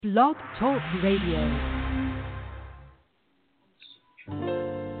Blog Talk Radio.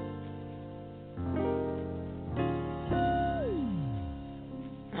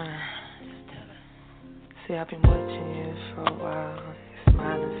 See, I've been watching you for a while, your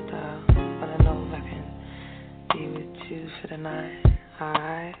smiling style, but I know I can be with you for the night,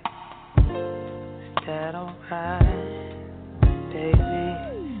 alright? Is that alright, baby,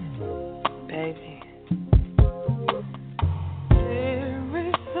 baby? There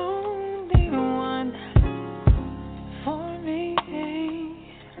is only one for me.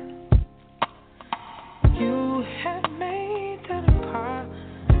 You have made that a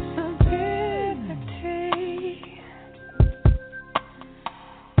possibility.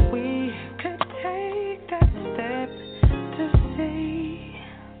 We could take that step to see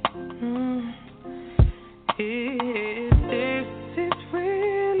if this is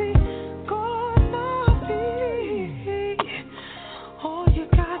really gonna be. All you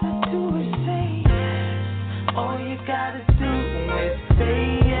gotta do is say yes. All you gotta do is say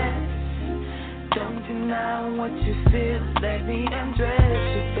yes. Don't deny what you feel. Let me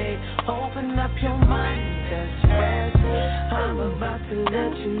undress you, babe. Open up your mind and just rest. I'm about to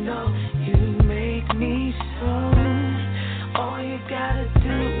let you know you make me so. All you gotta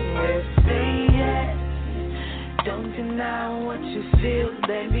do is say yes. Don't deny what you feel.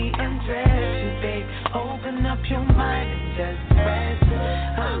 Let me undress you, babe. Open up your mind and just rest.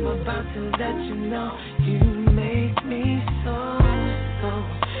 I'm about to let you know you make me so, so,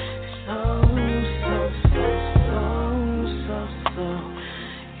 so, so, so, so, so, so.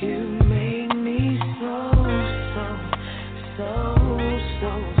 You make me so, so, so,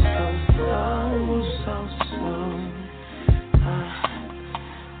 so, so, so, so, so.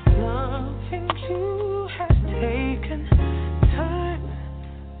 Loving you has taken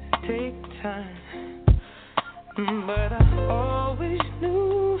time, but I always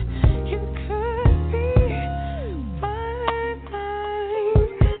knew you could be mine.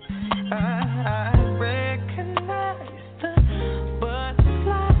 I recognize the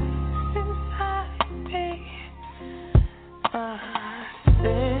butterflies inside me.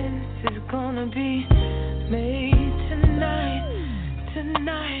 Sense is gonna be made tonight.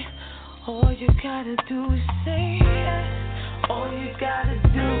 All you gotta do is say yes. All you gotta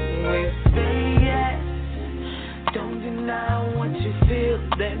do is say yes. Don't deny what you feel.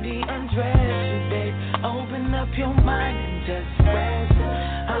 Let me undress you, babe. Open up your mind and just rest.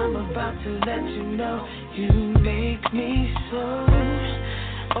 I'm about to let you know you make me so.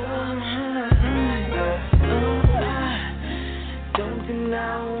 Don't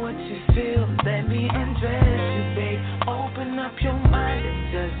deny what you feel. Let me undress you, babe. Open up your mind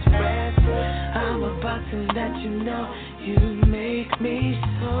and just rest. I'm about to let you know you make me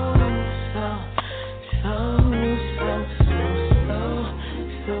so, so, so, so, so,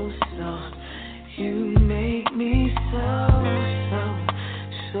 so, so. You make me so, so,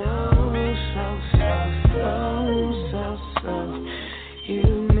 so, so, so, so, so. You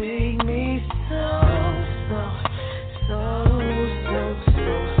make me so, so, so, so,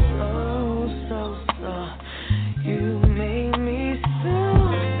 so, so, so. You make me so,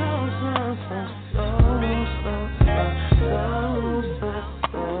 so, so, so, so, so, so,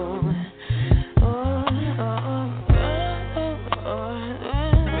 so.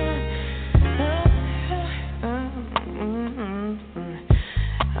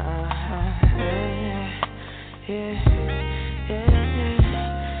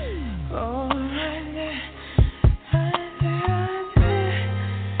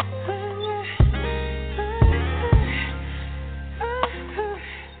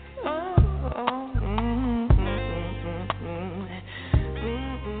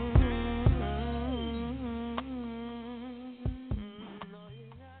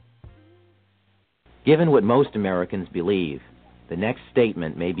 Given what most Americans believe, the next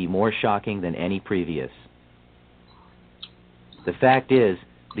statement may be more shocking than any previous. The fact is,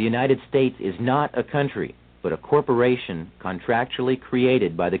 the United States is not a country, but a corporation contractually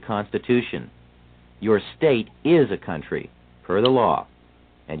created by the Constitution. Your state is a country, per the law,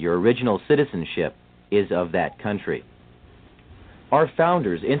 and your original citizenship is of that country. Our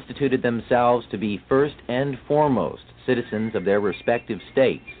founders instituted themselves to be first and foremost citizens of their respective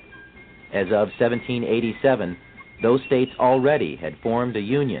states. As of 1787, those states already had formed a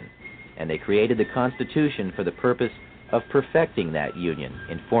union, and they created the Constitution for the purpose of perfecting that union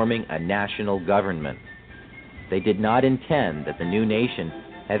in forming a national government. They did not intend that the new nation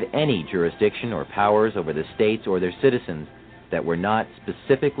have any jurisdiction or powers over the states or their citizens that were not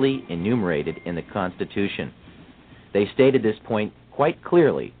specifically enumerated in the Constitution. They stated this point quite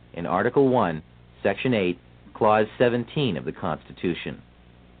clearly in Article 1, Section 8, Clause 17 of the Constitution.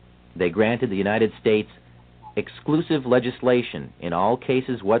 They granted the United States exclusive legislation in all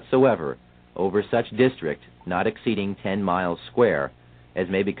cases whatsoever over such district not exceeding 10 miles square as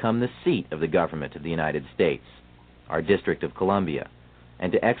may become the seat of the government of the United States, our District of Columbia,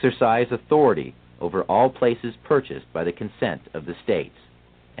 and to exercise authority over all places purchased by the consent of the states.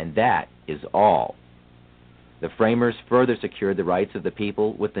 And that is all. The framers further secured the rights of the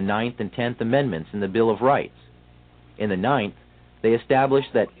people with the 9th and 10th Amendments in the Bill of Rights. In the 9th, they established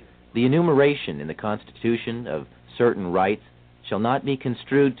that the enumeration in the Constitution of certain rights shall not be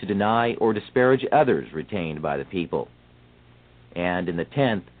construed to deny or disparage others retained by the people. And in the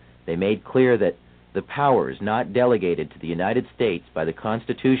 10th, they made clear that the powers not delegated to the United States by the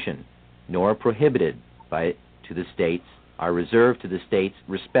Constitution, nor prohibited to the states, are reserved to the states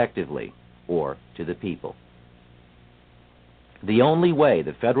respectively, or to the people. The only way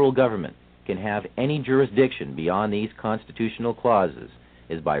the federal government can have any jurisdiction beyond these constitutional clauses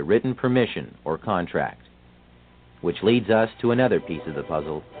is by written permission or contract, which leads us to another piece of the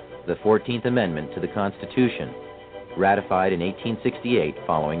puzzle, the 14th Amendment to the Constitution, ratified in 1868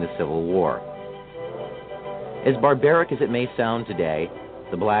 following the Civil War. As barbaric as it may sound today,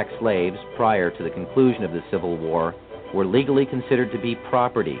 the black slaves, prior to the conclusion of the Civil War, were legally considered to be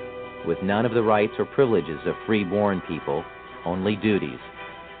property, with none of the rights or privileges of free-born people, only duties.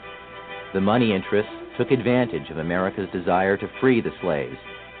 The money interests took advantage of America's desire to free the slaves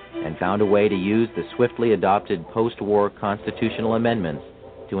and found a way to use the swiftly adopted post-war constitutional amendments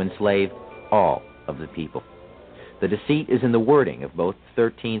to enslave all of the people. The deceit is in the wording of both the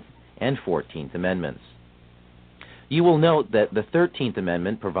 13th and 14th Amendments. You will note that the 13th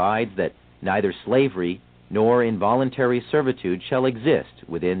Amendment provides that neither slavery nor involuntary servitude shall exist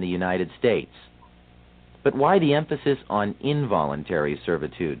within the United States. But why the emphasis on involuntary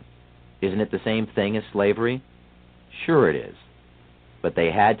servitude? Isn't it the same thing as slavery? Sure it is. But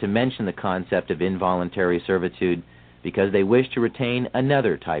they had to mention the concept of involuntary servitude because they wished to retain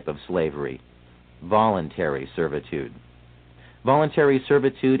another type of slavery, voluntary servitude. Voluntary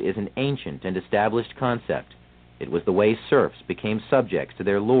servitude is an ancient and established concept. It was the way serfs became subjects to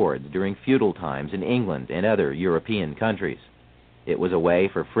their lords during feudal times in England and other European countries. It was a way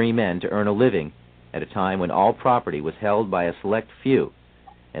for free men to earn a living at a time when all property was held by a select few,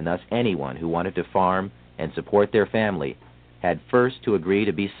 and thus anyone who wanted to farm and support their family had first to agree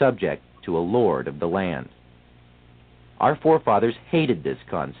to be subject to a lord of the land. Our forefathers hated this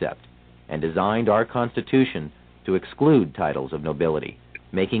concept and designed our Constitution to exclude titles of nobility,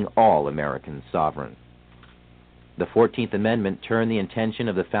 making all Americans sovereign. The 14th Amendment turned the intention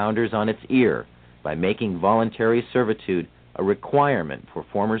of the founders on its ear by making voluntary servitude a requirement for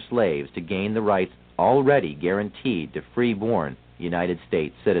former slaves to gain the rights already guaranteed to free-born United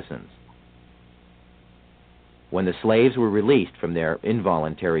States citizens. When the slaves were released from their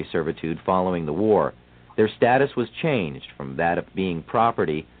involuntary servitude following the war, their status was changed from that of being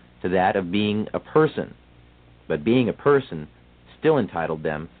property to that of being a person. But being a person still entitled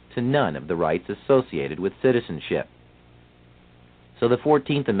them to none of the rights associated with citizenship. So the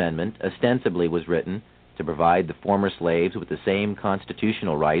 14th Amendment ostensibly was written to provide the former slaves with the same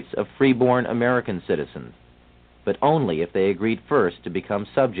constitutional rights of free-born American citizens, but only if they agreed first to become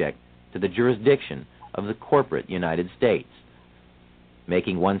subject to the jurisdiction of the corporate United States.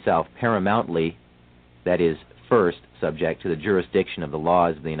 Making oneself paramountly, that is, first subject to the jurisdiction of the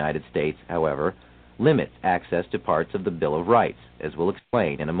laws of the United States, however, limits access to parts of the Bill of Rights, as we'll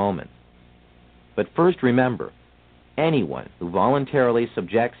explain in a moment. But first remember, anyone who voluntarily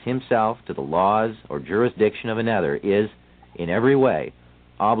subjects himself to the laws or jurisdiction of another is, in every way,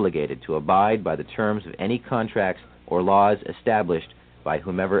 obligated to abide by the terms of any contracts or laws established by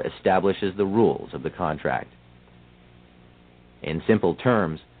whomever establishes the rules of the contract. In simple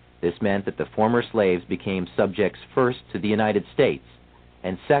terms, this meant that the former slaves became subjects first to the United States,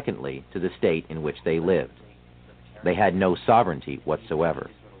 and secondly to the state in which they lived. They had no sovereignty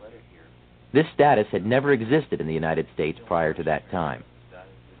whatsoever. This status had never existed in the United States prior to that time.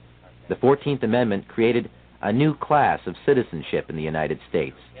 The 14th Amendment created a new class of citizenship in the United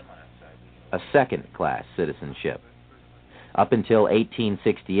States, a second-class citizenship. Up until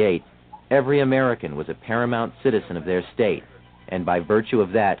 1868, every American was a paramount citizen of their state, and by virtue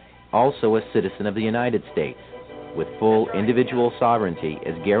of that, also a citizen of the United States, with full individual sovereignty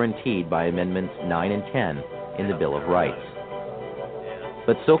as guaranteed by Amendments 9 and 10 in the Bill of Rights.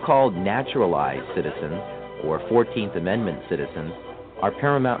 But so-called naturalized citizens, or 14th Amendment citizens, are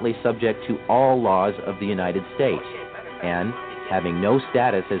paramountly subject to all laws of the United States, and, having no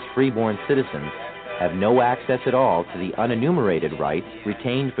status as freeborn citizens, have no access at all to the unenumerated rights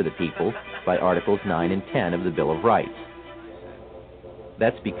retained for the people by Articles 9 and 10 of the Bill of Rights.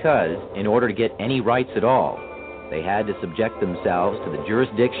 That's because, in order to get any rights at all, they had to subject themselves to the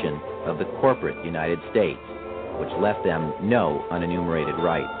jurisdiction of the corporate United States, which left them no unenumerated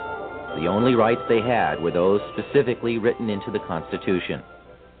rights. The only rights they had were those specifically written into the Constitution.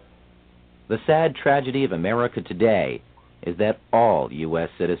 The sad tragedy of America today is that all U.S.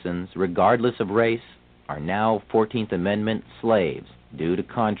 citizens, regardless of race, are now 14th Amendment slaves due to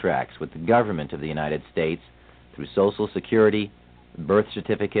contracts with the government of the United States through Social Security, birth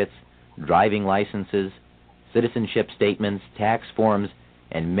certificates, driving licenses, citizenship statements, tax forms,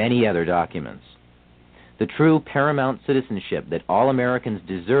 and many other documents. The true paramount citizenship that all Americans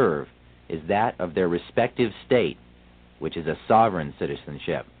deserve is that of their respective state, which is a sovereign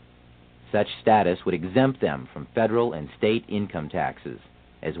citizenship. Such status would exempt them from federal and state income taxes,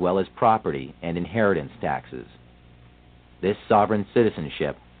 as well as property and inheritance taxes. This sovereign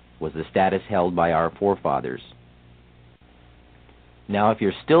citizenship was the status held by our forefathers. Now, if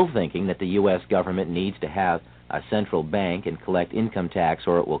you're still thinking that the U.S. government needs to have a central bank and collect income tax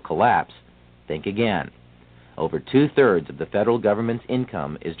or it will collapse, think again. Over 2/3 of the federal government's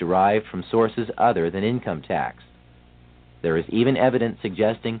income is derived from sources other than income tax. There is even evidence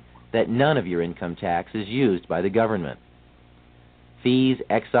suggesting that none of your income tax is used by the government. Fees,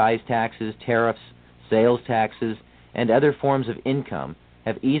 excise taxes, tariffs, sales taxes, and other forms of income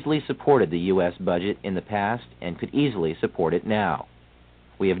have easily supported the U.S. budget in the past and could easily support it now.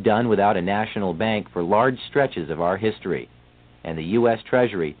 We have done without a national bank for large stretches of our history, and the U.S.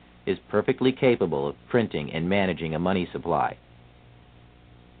 Treasury is perfectly capable of printing and managing a money supply.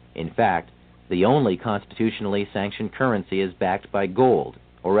 In fact, the only constitutionally sanctioned currency is backed by gold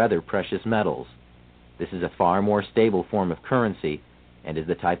or other precious metals. This is a far more stable form of currency and is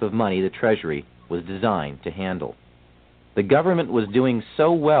the type of money the Treasury was designed to handle. The government was doing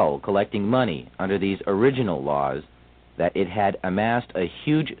so well collecting money under these original laws that it had amassed a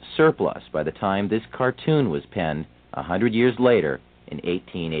huge surplus by the time this cartoon was penned 100 years later in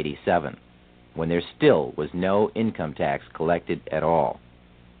 1887, when there still was no income tax collected at all.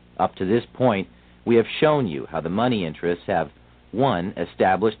 Up to this point, we have shown you how the money interests have 1.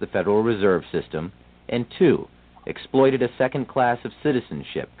 Established the Federal Reserve System, and 2. Exploited a second class of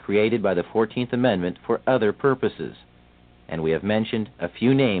citizenship created by the 14th Amendment for other purposes. And we have mentioned a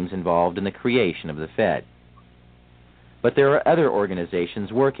few names involved in the creation of the Fed. But there are other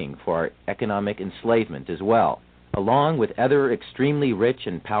organizations working for our economic enslavement as well, along with other extremely rich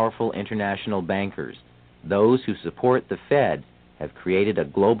and powerful international bankers. Those who support the Fed have created a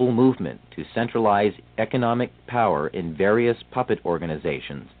global movement to centralize economic power in various puppet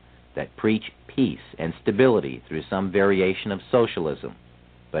organizations that preach peace and stability through some variation of socialism,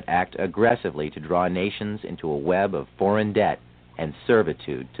 but act aggressively to draw nations into a web of foreign debt and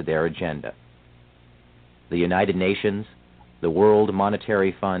servitude to their agenda. The United Nations, the World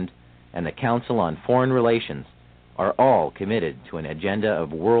Monetary Fund, and the Council on Foreign Relations are all committed to an agenda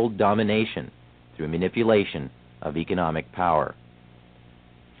of world domination through manipulation of economic power.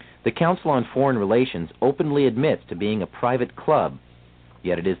 The Council on Foreign Relations openly admits to being a private club,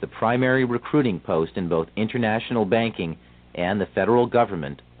 yet it is the primary recruiting post in both international banking and the federal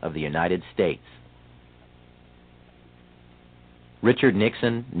government of the United States. Richard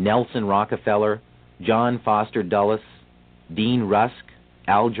Nixon, Nelson Rockefeller, John Foster Dulles, Dean Rusk,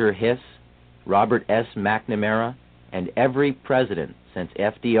 Alger Hiss, Robert S. McNamara, and every president since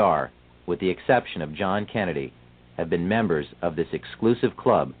FDR, with the exception of John Kennedy, have been members of this exclusive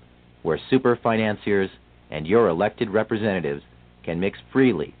club where super financiers and your elected representatives can mix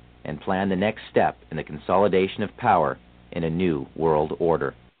freely and plan the next step in the consolidation of power in a new world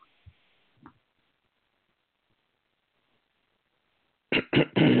order.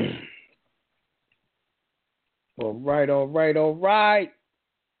 All right.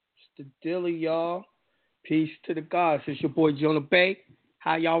 It's the Dilly, y'all. Peace to the gods. It's your boy Jonah Bay.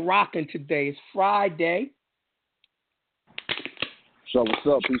 How y'all rocking today? It's Friday. So what's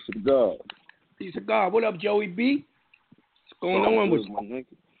up? Peace to the God. Peace to God. What up, Joey B? What's going on with my nigga?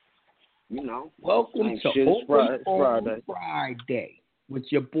 You know. Welcome to shit. Open It's Friday. Friday with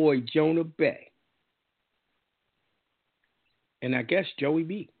your boy Jonah Bay. And I guess Joey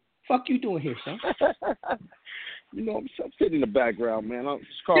B. Fuck you doing here, son? You know, I'm sitting in the background, man.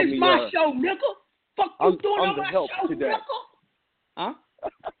 It's my show, nigga. Fuck you doing on my help show, today. nigga? Huh?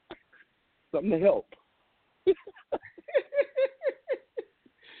 Something to help.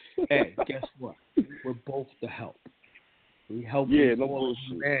 Hey, guess what? We're both the help. We help no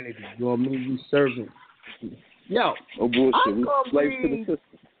humanity. You know what I mean? We serving. Yo, no bullshit. I'm We gonna slaves to the system.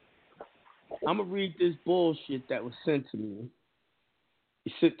 I'm gonna read this bullshit that was sent to me.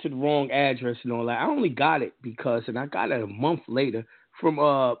 It sent to the wrong address and all that. I only got it because, and I got it a month later from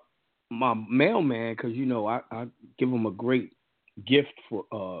my mailman, because I give him a great gift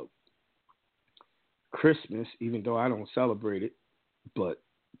for Christmas, even though I don't celebrate it. But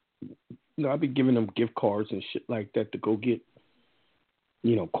I'll be giving them gift cards and shit like that to go get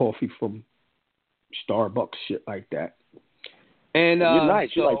coffee from Starbucks, shit like that. And you're nice.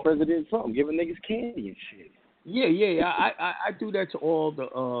 You're like President Trump, giving niggas candy and shit. Yeah. I do that to all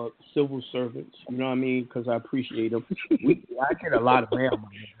the civil servants. You know what I mean? Because I appreciate them. I get a lot of mail.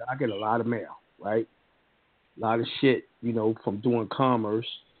 I get a lot of mail, right? A lot of shit, from doing commerce,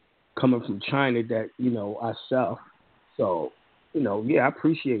 coming from China that I sell. So, I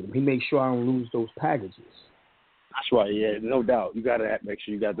appreciate him. He makes sure I don't lose those packages. That's right. Yeah, no doubt. You gotta make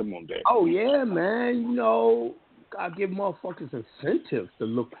sure you got them on there. Oh yeah, man. Gotta give motherfuckers incentives to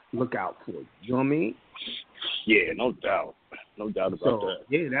look out for. You know what I mean? Yeah, no doubt. No doubt about that.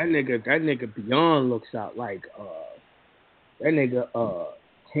 Yeah, that nigga beyond looks out. Like that nigga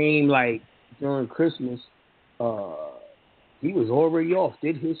came like during Christmas, he was already off,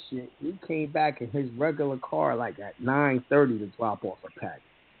 did his shit. He came back in his regular car like at 9:30 to drop off a package.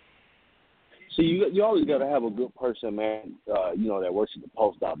 So you always got to have a good person, man, that works at the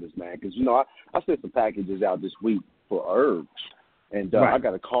post office, man. Because, I sent some packages out this week for herbs. And right. I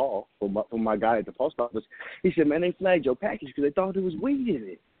got a call from my guy at the post office. He said, man, they flagged your package because they thought there was weed in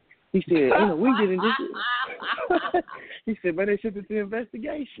it. He said, ain't no weed in it. He said, man, they sent it to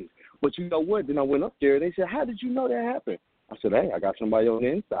investigation. But you know what? Then I went up there and they said, how did you know that happened? I said, hey, I got somebody on the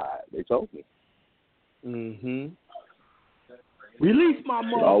inside. They told me. Mm-hmm. Release my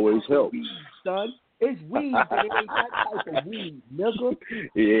mother. Always help. Weed, son. It's weed, but it ain't that type of weed, nigga.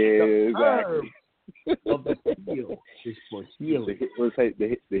 Yeah, exactly. Of the field is for healing. Let's say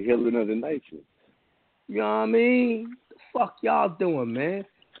the healing of the nation. You know what I mean? The fuck y'all doing, man?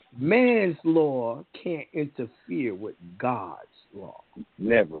 Man's law can't interfere with God's law.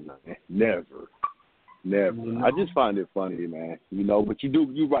 Never, man. Never. I just find it funny, man. But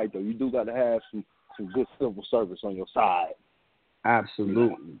you're right though. You do got to have some good civil service on your side.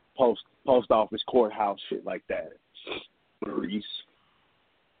 Absolutely. Post office, courthouse, shit like that. Police.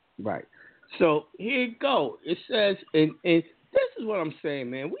 Right. So here you go. It says, and this is what I'm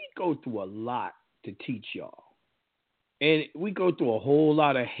saying, man. We go through a lot to teach y'all. And we go through a whole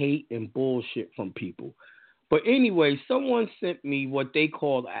lot of hate and bullshit from people. But anyway, someone sent me what they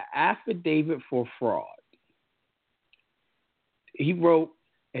called an affidavit for fraud. He wrote,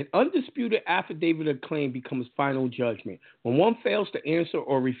 an undisputed affidavit of claim becomes final judgment. When one fails to answer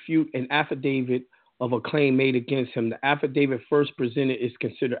or refute an affidavit of a claim made against him, the affidavit first presented is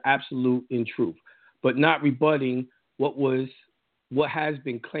considered absolute in truth, but not rebutting what has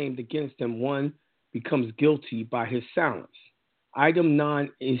been claimed against him. One becomes guilty by his silence. Item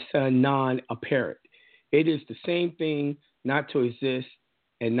non is non-apparent. It is the same thing not to exist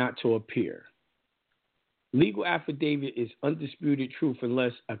and not to appear. Legal affidavit is undisputed truth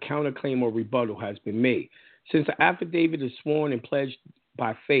unless a counterclaim or rebuttal has been made. Since the affidavit is sworn and pledged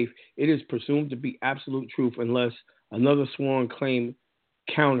by faith, it is presumed to be absolute truth unless another sworn claim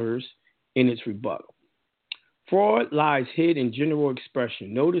counters in its rebuttal. Fraud lies hid in general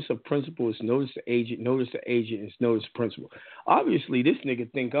expression. Notice of principle is notice of agent. Notice of agent is notice of principle. Obviously, this nigga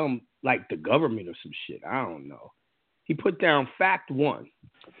think I'm like the government or some shit. I don't know. He put down fact 1.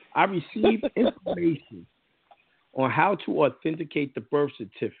 I received information on how to authenticate the birth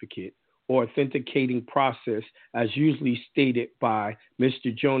certificate or authenticating process as usually stated by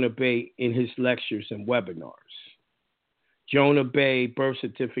Mr. Jonah Bey in his lectures and webinars. Jonah Bey, birth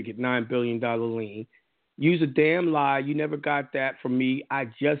certificate, $9 billion lien. Use a damn lie. You never got that from me. I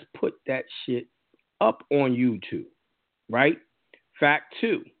just put that shit up on YouTube, right? Fact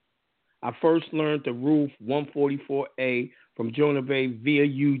 2. I first learned the Rule 144A from Jonah Bey via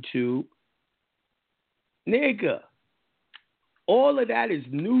YouTube. Nigga, all of that is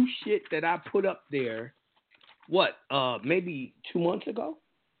new shit that I put up there, maybe 2 months ago?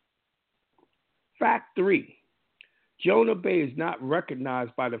 Fact 3. Jonah Bey is not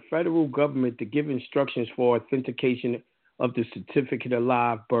recognized by the federal government to give instructions for authentication of the certificate of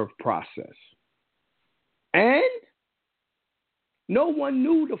live birth process. And no one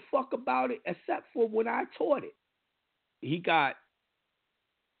knew the fuck about it except for when I taught it. He got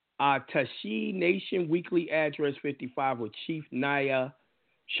Tashi Nation Weekly Address 55 with Chief Naya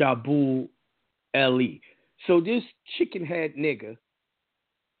Shabu Ali. So this chicken head nigga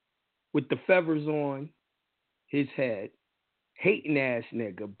with the feathers on his head, hating ass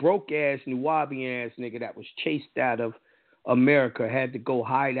nigga, broke ass Nuwabian ass nigga that was chased out of America, had to go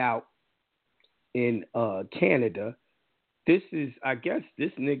hide out in Canada. This is, I guess,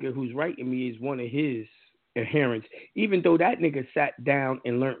 this nigga who's writing me is one of his adherence, even though that nigga sat down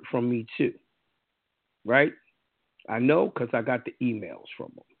and learned from me too. Right? I know because I got the emails from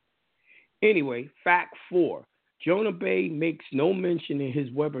him. Anyway, fact 4. Jonah Bey makes no mention in his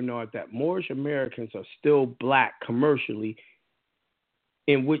webinar that Moorish Americans are still black commercially,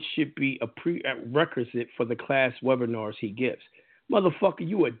 in which should be a prerequisite for the class webinars he gives. Motherfucker,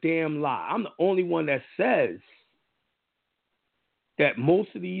 you a damn lie. I'm the only one that says that most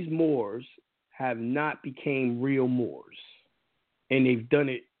of these Moors have not became real Moors. And they've done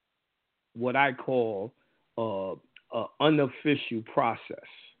it what I call an unofficial process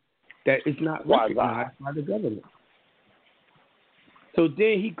that is not recognized by the government. So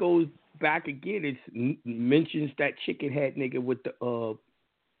then he goes back again and mentions that chicken head nigga with the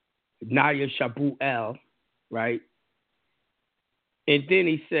Naya Shabu El, right? And then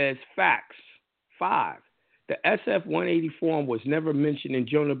he says, facts. 5. The SF-180 form was never mentioned in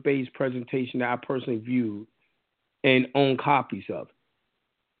Jonah Bey's presentation that I personally viewed and own copies of.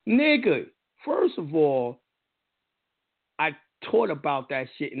 Nigga, first of all, I taught about that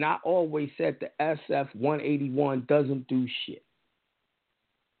shit, and I always said the SF-181 doesn't do shit.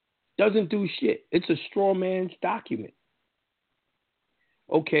 Doesn't do shit. It's a straw man's document.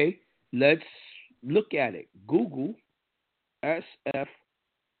 Okay, let's look at it. Google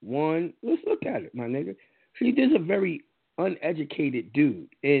SF-1. Let's look at it, my nigga. See, this is a very uneducated dude,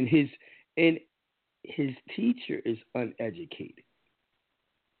 and his teacher is uneducated.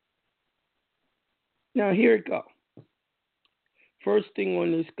 Now, here it go. First thing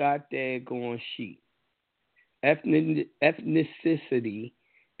on this goddamn sheet, ethnicity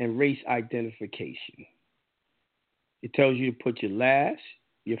and race identification. It tells you to put your last,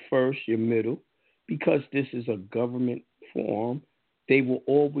 your first, your middle. Because this is a government form, they will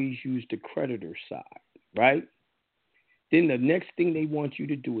always use the creditor side, right? Then the next thing they want you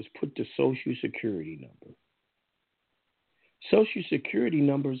to do is put the Social Security number. Social Security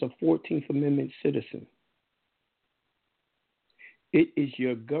number is a 14th Amendment citizen. It is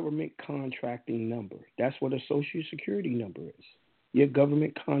your government contracting number. That's what a Social Security number is. Your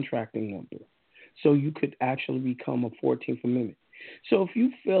government contracting number. So you could actually become a 14th Amendment. So if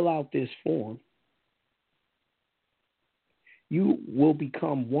you fill out this form, you will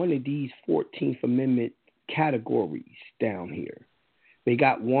become one of these 14th Amendment categories down here. They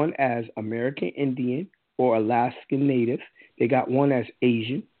got one as American Indian or Alaskan Native. They got one as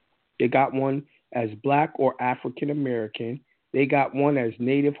Asian. They got one as Black or African American. They got one as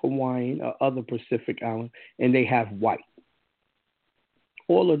Native Hawaiian or other Pacific Island. And they have white.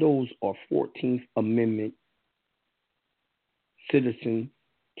 All of those are 14th Amendment citizen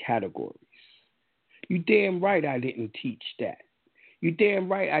categories. You damn right I didn't teach that. You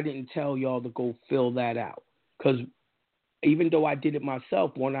damn right I didn't tell y'all to go fill that out. Because even though I did it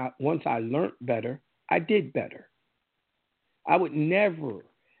myself, once I learned better, I did better. I would never,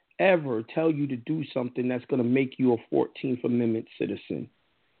 ever tell you to do something that's going to make you a 14th Amendment citizen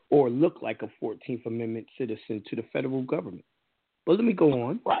or look like a 14th Amendment citizen to the federal government. But let me go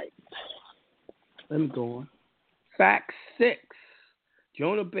on. Right. Let me go on. Fact 6.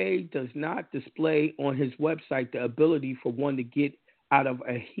 Jonah Bey does not display on his website the ability for one to get out of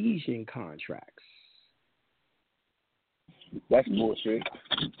adhesion contracts. That's bullshit.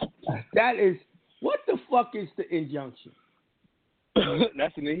 That is, what the fuck is the injunction?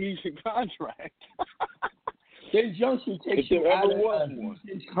 That's an adhesion contract. The injunction takes you out of an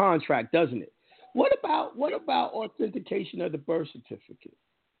adhesion contract, doesn't it? What about authentication of the birth certificate?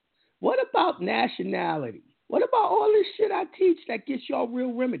 What about nationality? What about all this shit I teach that gets y'all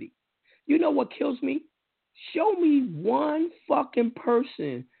real remedy? You know what kills me? Show me one fucking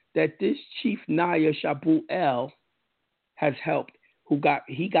person that this Chief Naya Shabu El has helped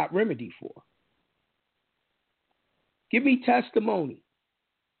he got remedy for. Give me testimony.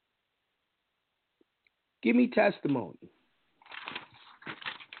 Give me testimony.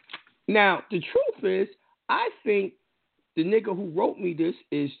 Now, the truth is, I think the nigga who wrote me this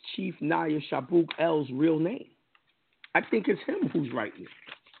is Chief Naya Shabu El's real name. I think it's him who's writing it.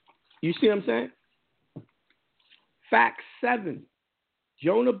 You see what I'm saying? Fact 7.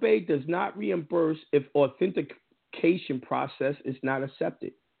 Jonah Bey does not reimburse if authentication process is not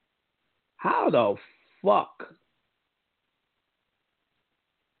accepted. How the fuck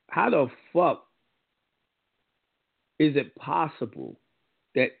is it possible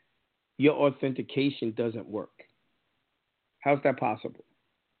that your authentication doesn't work? How's that possible?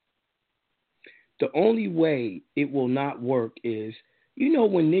 The only way it will not work is,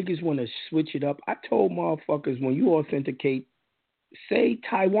 when niggas want to switch it up, I told motherfuckers when you authenticate, say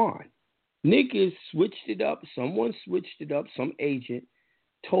Taiwan. Niggas switched it up. Someone switched it up. Some agent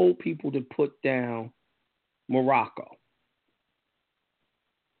told people to put down Morocco.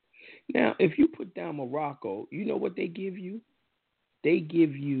 Now, if you put down Morocco, you know what they give you? They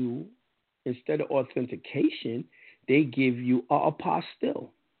give you, instead of authentication, they give you a apostille.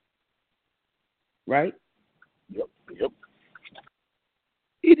 Right? Yep.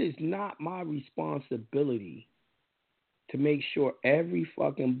 It is not my responsibility to make sure every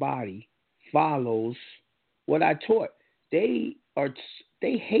fucking body follows what I taught. They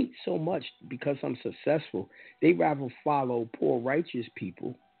hate so much because I'm successful. They rather follow poor righteous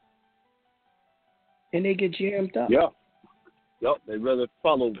people, and they get jammed up. Yeah. Yep. They rather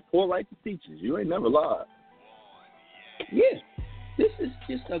follow poor righteous teachers. You ain't never lied. Yeah. This is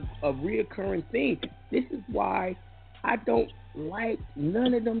just a reoccurring thing. This is why I don't like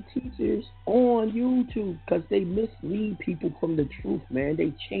none of them teachers on YouTube, because they mislead people from the truth, man.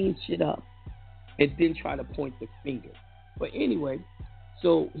 They change shit up and then try to point the finger. But anyway,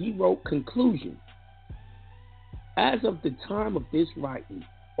 so he wrote conclusion. As of the time of this writing,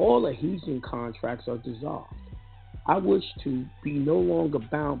 all adhesion contracts are dissolved. I wish to be no longer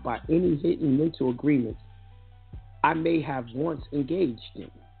bound by any hidden mental agreements I may have once engaged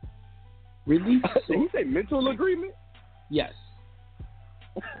in. Release. Did he say mental agreement? Yes.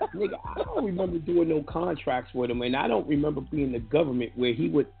 Nigga, I don't remember doing no contracts with him, and I don't remember being in the government where he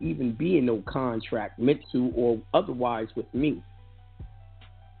would even be in no contract, mental or otherwise, with me.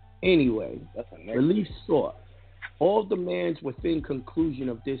 Anyway, relief sought. All demands within conclusion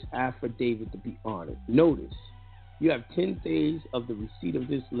of this affidavit to be honored. Notice, you have 10 days of the receipt of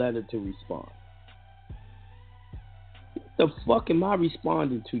this letter to respond. What the fuck am I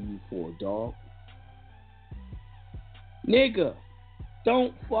responding to you for, dog? Nigga,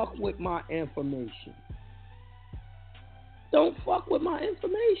 don't fuck with my information. Don't fuck with my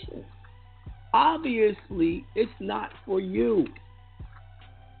information. Obviously, it's not for you.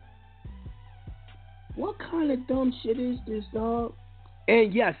 What kind of dumb shit is this, dog?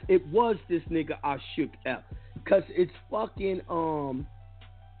 And yes, it was this nigga Ashok F. Because it's fucking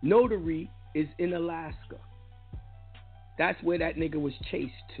notary is in Alaska. That's where that nigga was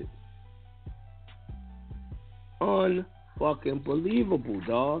chased to. Unfucking believable,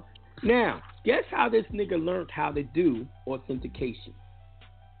 dog. Now, guess how this nigga learned how to do authentication?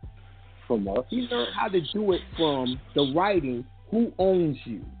 From us. He learned how to do it from the writing, Who Owns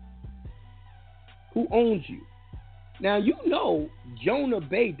You? Who Owns You? Now, you know Jonah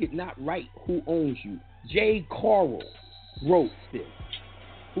Bey did not write Who Owns You. Jay Carroll wrote this.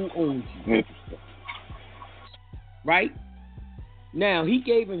 Who Owns You? Right? Now, he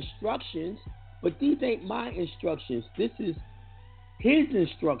gave instructions, but these ain't my instructions. This is his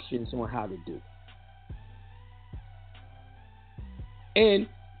instructions on how to do it. And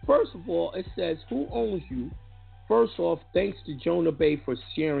first of all, it says, Who Owns You? First off, thanks to Jonah Bey for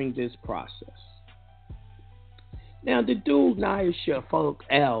sharing this process. Now, the dude, Naya Shafok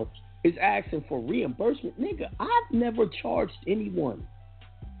L, is asking for reimbursement. Nigga, I've never charged anyone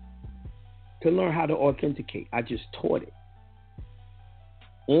to learn how to authenticate. I just taught it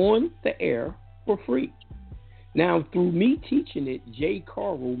on the air for free. Now, through me teaching it, Jay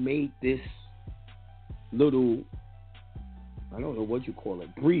Carroll made this little, I don't know what you call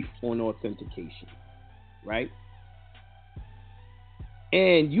it, brief on authentication, right?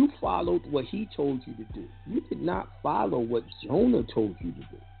 And you followed what he told you to do. You did not follow what Jonah told you to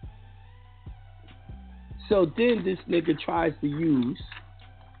do. So then this nigga tries to use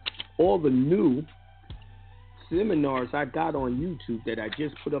all the new seminars I got on YouTube that I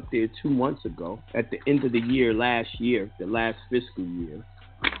just put up there 2 months ago at the end of the year, last year, the last fiscal year.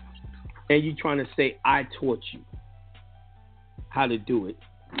 And you trying to say I taught you how to do it.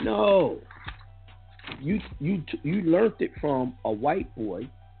 No. You learned it from a white boy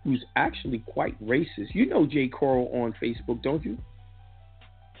who's actually quite racist. You know Jay Carroll on Facebook, don't you?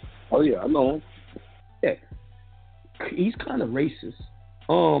 Oh yeah, I know him. Yeah, he's kind of racist.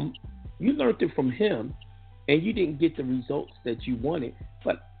 You learned it from him, and you didn't get the results that you wanted.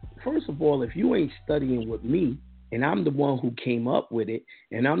 But first of all, if you ain't studying with me, and I'm the one who came up with it,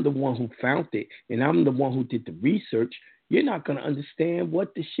 and I'm the one who found it, and I'm the one who did the research, you're not going to understand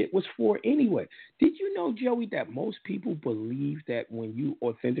what the shit was for anyway. Did you know, Joey, that most people believe that when you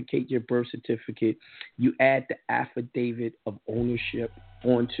authenticate your birth certificate, you add the affidavit of ownership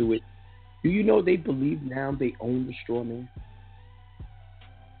onto it? Do you know they believe now they own the straw man?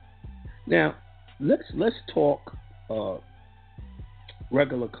 Now, let's talk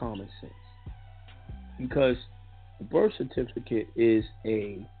regular common sense, because the birth certificate is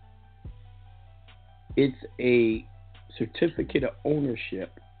a certificate of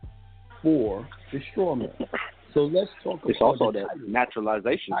ownership for the straw man. So let's talk about it's also that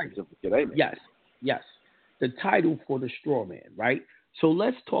naturalization certificate, ain't it? Yes. the title for the straw man, right? So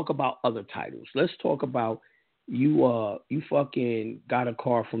let's talk about other titles. Let's talk about you fucking got a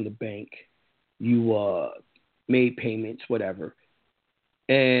car from the bank, you made payments, whatever,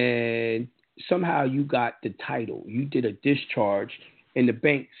 and somehow you got the title. You did a discharge, and the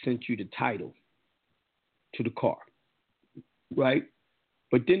bank sent you the title to the car, right?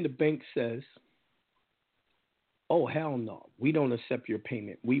 But then the bank says, "Oh hell no, we don't accept your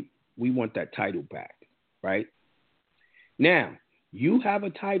payment. We want that title back," right? Now you have a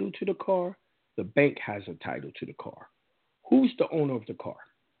title to the car. The bank has a title to the car. Who's the owner of the car?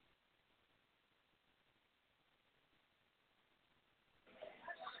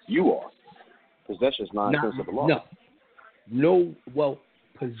 You are. Possession is nonsense of the law. No. Well,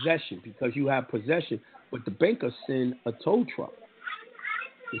 possession, because you have possession, but the bank will send a tow truck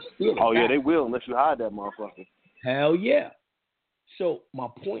to steal it Yeah, back. they will unless you hide that motherfucker. Hell yeah. So my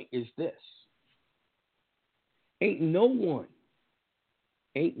point is this. Ain't no one,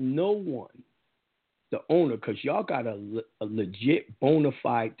 the owner, because y'all got a legit bona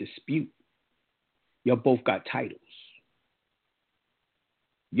fide dispute. Y'all both got titles.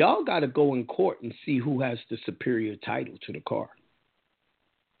 Y'all got to go in court and see who has the superior title to the car.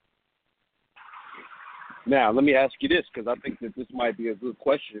 Now, let me ask you this, because I think that this might be a good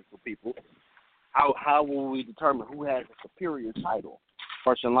question for people. How will we determine who has the superior title?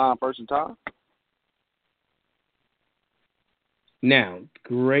 First in line, first in time? Now,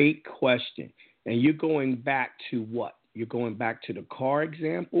 great question. And you're going back to what? You're going back to the car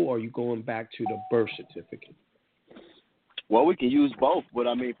example, or you're going back to the birth certificate? Well, we can use both, but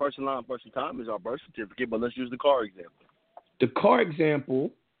I mean, first in line, first in time is our birth certificate, but let's use the car example. The car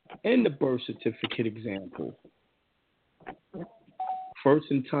example and the birth certificate example, first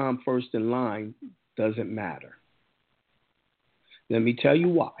in time, first in line, doesn't matter. Let me tell you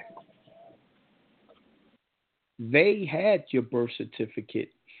why. They had your birth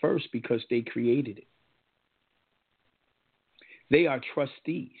certificate first because they created it. They are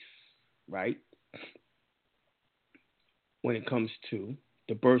trustees, right? When it comes to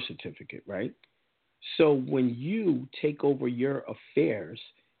the birth certificate, right? So when you take over your affairs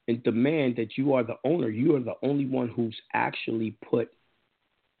and demand that you are the owner, you are the only one who's actually put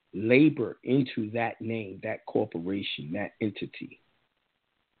labor into that name, that corporation, that entity,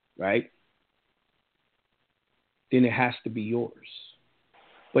 right? Then it has to be yours.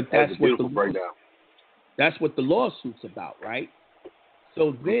 But that's what the lawsuit's about, right?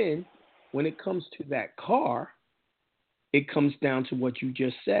 So then when it comes to that car, it comes down to what you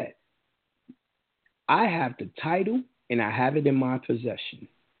just said. I have the title and I have it in my possession.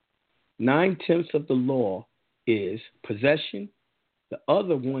 9/10 of the law is possession. The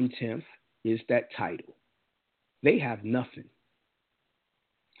other 1/10 is that title. They have nothing.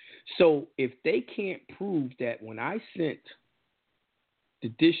 So if they can't prove that when I sent the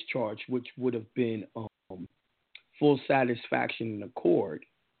discharge, which would have been full satisfaction and accord,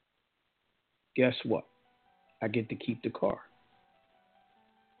 guess what? I get to keep the car.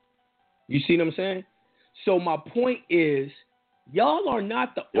 You see what I'm saying? So my point is, y'all are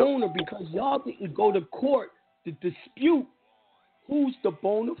not the owner because y'all didn't go to court to dispute who's the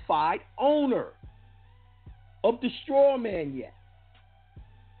bona fide owner of the straw man yet.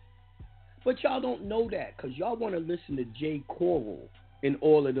 But y'all don't know that because y'all want to listen to Jay Coral and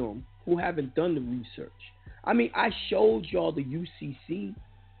all of them who haven't done the research. I mean, I showed y'all the UCC.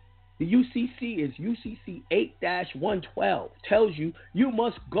 The UCC is UCC 8-112. Tells you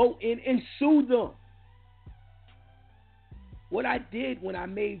must go in and sue them. What I did when I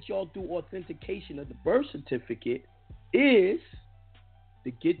made y'all do authentication of the birth certificate is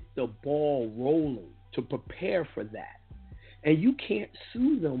to get the ball rolling, to prepare for that. And you can't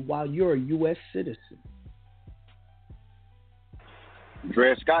sue them while you're a U.S. citizen.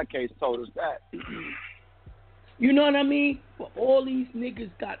 Dred Scott case told us that. You know what I mean? But all these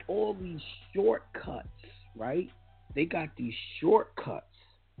niggas got all these shortcuts, right? They got these shortcuts.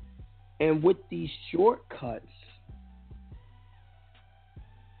 And with these shortcuts,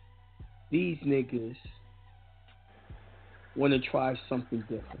 these niggas want to try something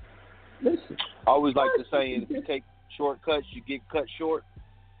different. Listen. I always like to say, if you take shortcuts, you get cut short.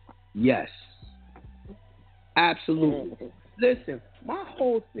 Yes. Absolutely. Listen, my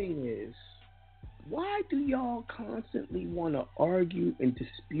whole thing is, why do y'all constantly want to argue and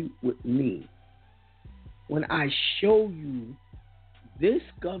dispute with me when I show you this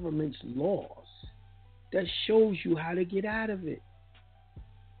government's laws that shows you how to get out of it?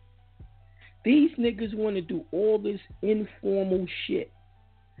 These niggas want to do all this informal shit.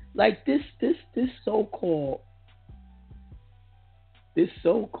 Like this so-called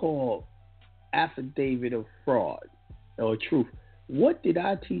affidavit of fraud or truth. What did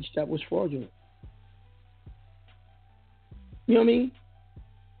I teach that was fraudulent? You know what I mean?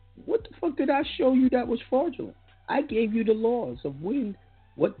 What the fuck did I show you that was fraudulent? I gave you the laws of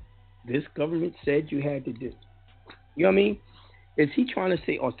what this government said you had to do. You know what I mean? Is he trying to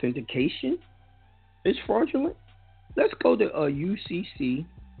say authentication is fraudulent? Let's go to UCC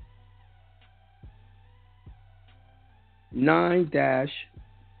 9-311.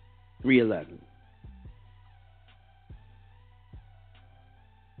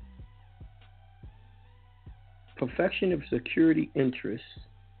 Perfection of security interests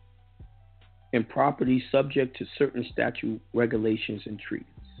and property subject to certain statute regulations and treaties.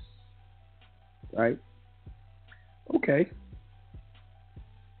 Right? Okay.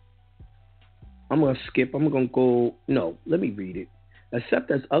 I'm going to skip. I'm going to go. No, let me read it.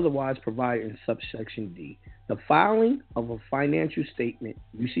 Except as otherwise provided in subsection D, the filing of a financial statement,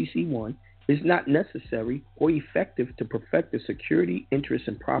 UCC 1, is not necessary or effective to perfect the security, interest,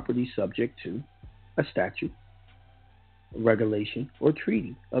 and property subject to a statute, regulation, or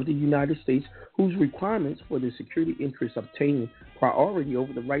treaty of the United States whose requirements for the security interest obtain priority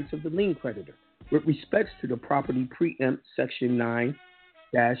over the rights of the lien creditor with respects to the property preempt section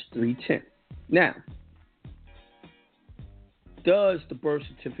 9-310. Now, does the birth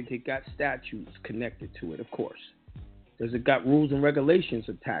certificate got statutes connected to it? Of course. Does it got rules and regulations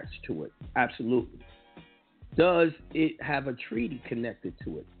attached to it? Absolutely. Does it have a treaty connected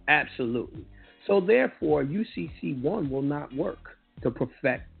to it? Absolutely. So therefore, UCC 1 will not work to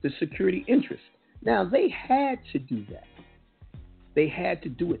perfect the security interest. Now, they had to do that. They had to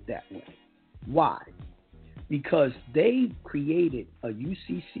do it that way. Why? Because they created a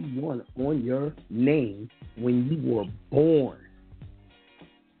UCC 1 on your name when you were born.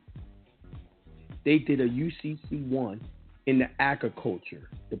 They did a UCC 1 in the agriculture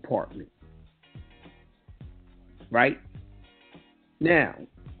department. Right? Now,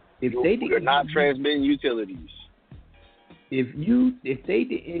 if they didn't, we're not transmitting utilities. If they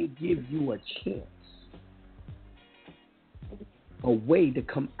didn't give you a chance, a way to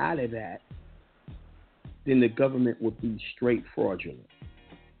come out of that, then the government would be straight fraudulent.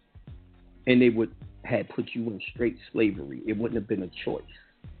 And they would have put you in straight slavery. It wouldn't have been a choice.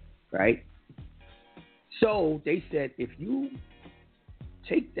 Right? So they said, if you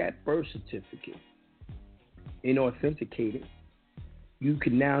take that birth certificate and authenticate it, you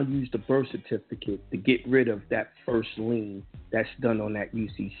can now use the birth certificate to get rid of that first lien that's done on that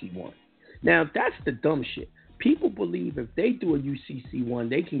UCC 1. Now, that's the dumb shit. People believe if they do a UCC 1,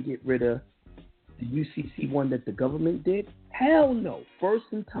 they can get rid of the UCC 1 that the government did. Hell no. First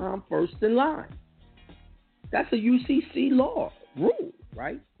in time, first in line. That's a UCC law, rule,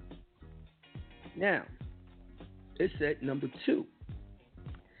 right? Now, it said number 2,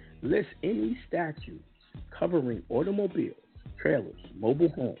 list any statutes covering automobiles, trailers, mobile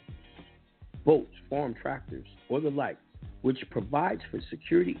homes, boats, farm tractors, or the like, which provides for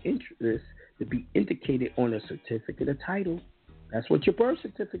security interests to be indicated on a certificate of title. That's what your birth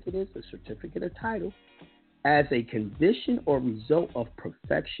certificate is, a certificate of title, as a condition or result of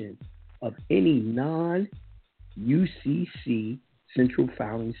perfection of any non-UCC central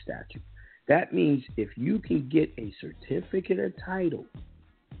filing statute. That means if you can get a certificate of title,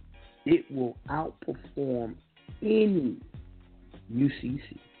 it will outperform any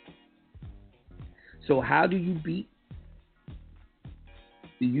UCC. So how do you beat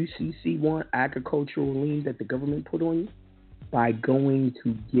the UCC 1 agricultural lien that the government put on you? By going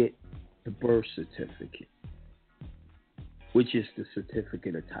to get the birth certificate, which is the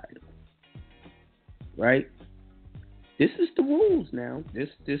certificate of title. Right? This is the rules now. This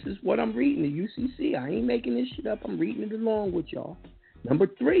is what I'm reading, the UCC. I ain't making this shit up. I'm reading it along with y'all. Number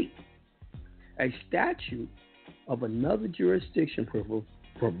 3, a statute of another jurisdiction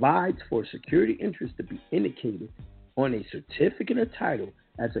provides for security interest to be indicated on a certificate of title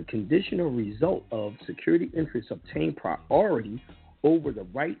as a condition or result of security interests obtain priority over the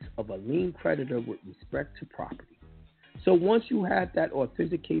rights of a lien creditor with respect to property. So once you have that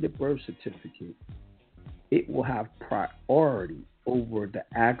authenticated birth certificate, it will have priority over the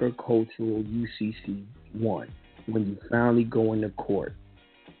agricultural UCC 1 when you finally go into court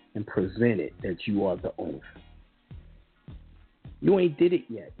and present it that you are the owner. You ain't did it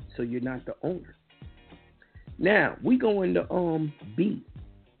yet, so you're not the owner. Now, we go into B.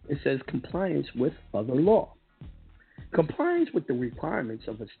 It says compliance with other law. Compliance with the requirements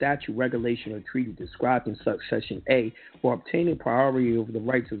of a statute, regulation, or treaty described in subsection A for obtaining priority over the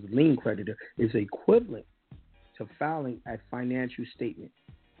rights of the lien creditor is equivalent to filing a financial statement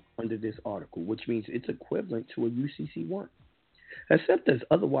under this article, which means it's equivalent to a UCC 1. except as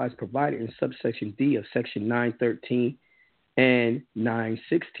otherwise provided in subsection D of section 913 and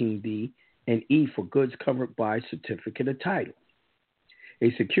 916D and E for goods covered by certificate of title.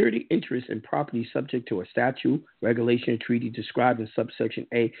 A security interest in property subject to a statute, regulation, or treaty described in subsection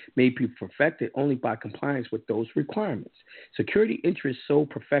A may be perfected only by compliance with those requirements. Security interest so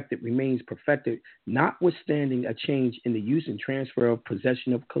perfected remains perfected, notwithstanding a change in the use and transfer of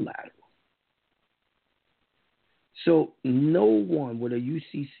possession of collateral. So no one with a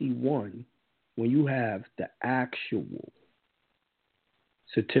UCC1, when you have the actual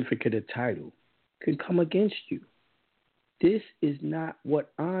certificate of title, can come against you. This is not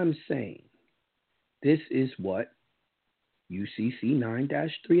what I'm saying. This is what UCC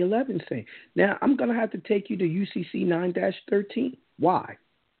 9-311 is saying. Now, I'm going to have to take you to UCC 9-13. Why?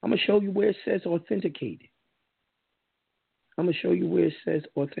 I'm going to show you where it says authenticated. I'm going to show you where it says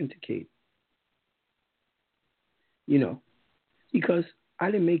authenticated. You know, because I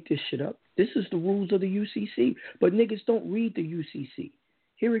didn't make this shit up. This is the rules of the UCC. But niggas don't read the UCC.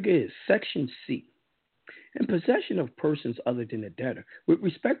 Here it is, Section C. In possession of persons other than the debtor, with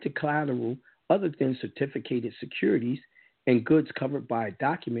respect to collateral other than certificated securities and goods covered by a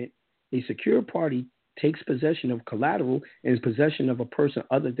document, a secure party takes possession of collateral in possession of a person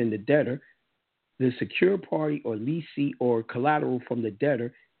other than the debtor, the secure party or lessee or collateral from the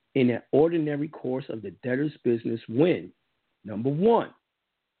debtor in an ordinary course of the debtor's business when, number one,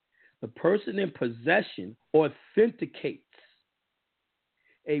 the person in possession authenticates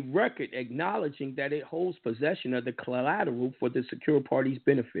a record acknowledging that it holds possession of the collateral for the secure party's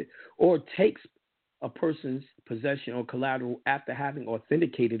benefit, or takes a person's possession or collateral after having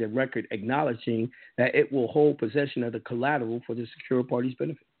authenticated a record acknowledging that it will hold possession of the collateral for the secure party's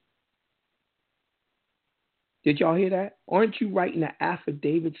benefit. Did y'all hear that? Aren't you writing an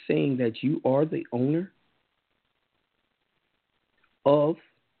affidavit saying that you are the owner of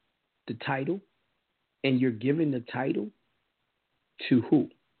the title, and you're giving the title to who?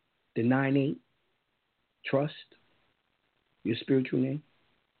 The 9-8 trust? Your spiritual name?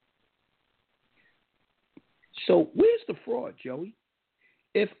 So where's the fraud, Joey?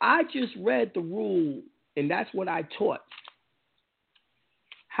 If I just read the rule and that's what I taught,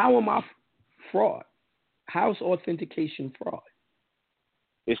 how am I fraud? How's authentication fraud?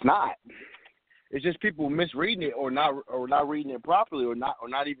 It's not. It's just people misreading it or not reading it properly or not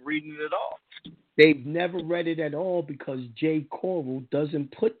even reading it at all. They've never read it at all because J. Coral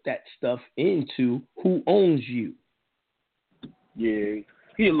doesn't put that stuff into who owns you. Yeah,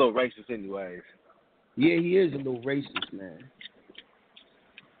 he a little racist anyways. Yeah, he is a little racist, man.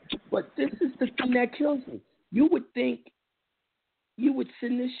 But this is the thing that kills me. You would think you would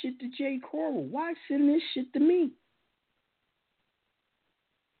send this shit to J. Coral. Why send this shit to me?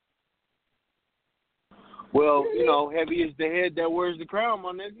 Well, you know, heavy is the head that wears the crown,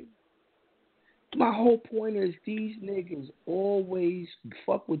 my nigga. My whole point is these niggas always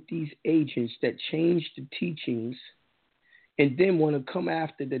fuck with these agents that change the teachings and then want to come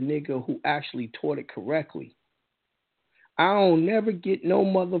after the nigga who actually taught it correctly. I don't never get no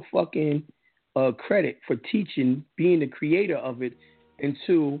motherfucking credit for teaching, being the creator of it,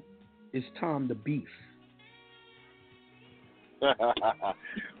 until it's time to beef.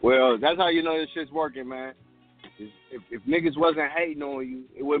 Well, that's how you know this shit's working, man. If niggas wasn't hating on you,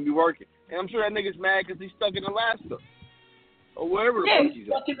 it wouldn't be working. And I'm sure that nigga's mad because he's stuck in Alaska. Or wherever the fuck he's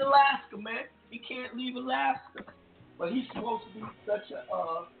stuck in Alaska, man. He can't leave Alaska. But he's supposed to be such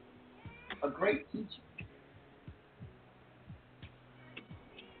a great teacher.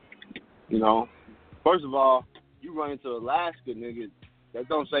 You know, first of all, you run into Alaska, nigga, that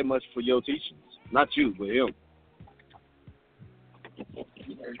don't say much for your teachings. Not you, but him.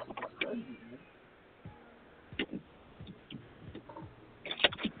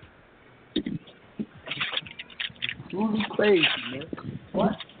 Truly crazy, man.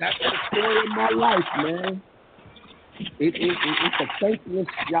 What? That's the story of my life, man. It's a thankless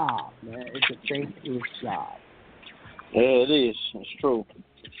job, man. It's a thankless job. Yeah, it is. It's true.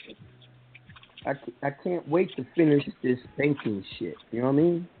 I can't wait to finish this banking shit. You know what I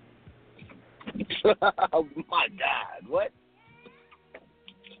mean? Oh my God! What?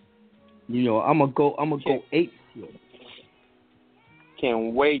 You know, I'm gonna go 8 shit.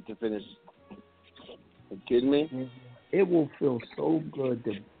 Can't wait to finish. You kidding me? It will feel so good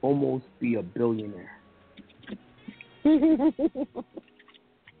to almost be a billionaire. Who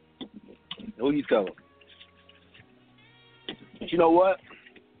you telling? But you know what?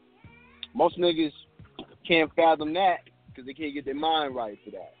 Most niggas can't fathom that because they can't get their mind right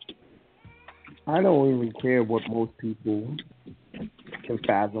for that. I don't even care what most people can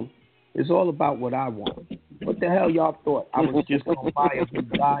fathom. It's all about what I want. What the hell y'all thought? I was just gonna buy a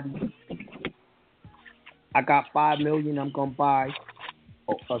Bugatti. I got $5 million. I'm gonna buy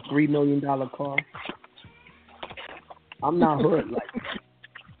a $3 million car. I'm not hood like that.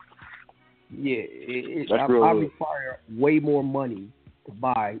 Yeah, I require way more money to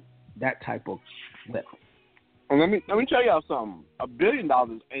buy that type of whip. And let me tell y'all something. $1 billion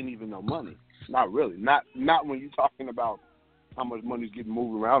ain't even no money. Not really. Not when you're talking about how much money's getting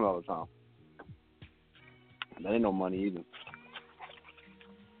moved around all the time. That ain't no money either.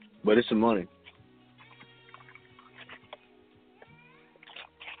 But it's some money.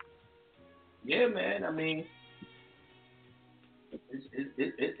 Yeah, man. I mean,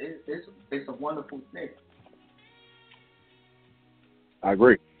 it's a wonderful thing. I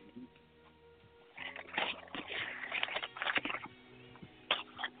agree.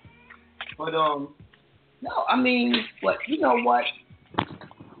 But no, I mean, but you know what?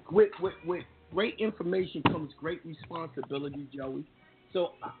 With great information comes great responsibility, Joey.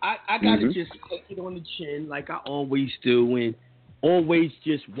 So I gotta just take it on the chin like I always do, and always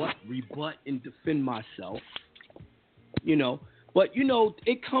just rebut and defend myself. You know, but you know,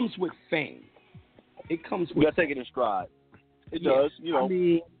 it comes with fame. It comes with. You gotta take it in stride. It does, you know. I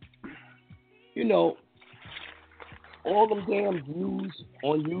mean, you know, all them damn views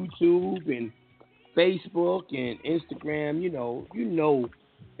on YouTube and Facebook and Instagram, you know,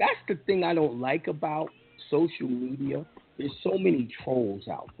 that's the thing I don't like about social media. There's so many trolls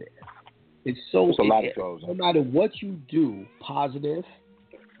out there. There's a lot of trolls. No matter what you do positive,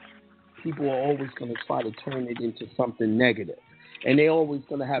 people are always going to try to turn it into something negative. And they're always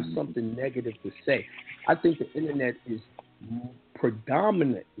going to have something negative to say. I think the internet is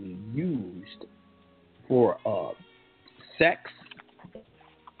predominantly used for sex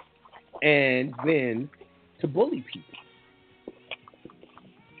and then to bully people.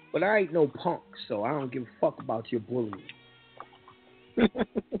 But I ain't no punk, so I don't give a fuck about your bullying.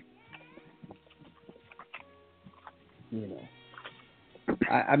 You know,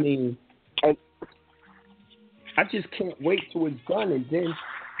 I mean, I just can't wait till it's done, and then,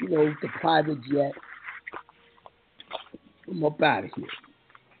 you know, the private jet, I'm up out of here.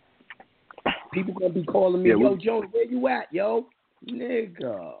 People gonna be calling me, yo, Jonah, where you at, yo?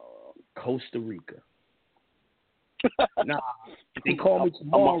 Nigga, Costa Rica. Nah, they call me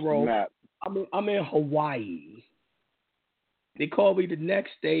tomorrow. I'm in Hawaii. They call me the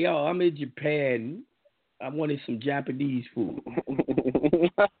next day. Oh, I'm in Japan. I wanted some Japanese food.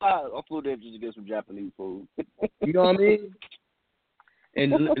 I flew there just to get some Japanese food. You know what I mean?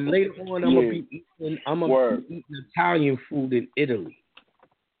 And later on, I'm gonna be eating Italian food in Italy.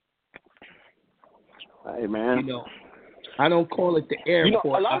 Hey man, you know, I don't call it the airport.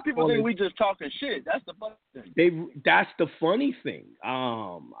 You know, a lot of people think we just talking shit. That's the funny thing. That's the funny thing.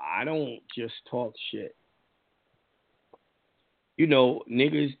 I don't just talk shit. You know,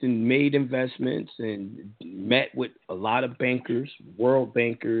 niggas done made investments and met with a lot of bankers, world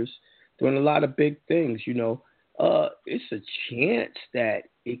bankers, doing a lot of big things. You know, it's a chance that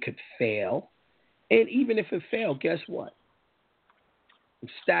it could fail, and even if it failed, guess what? I'm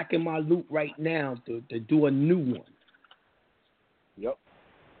stacking my loot right now to do a new one. Yep.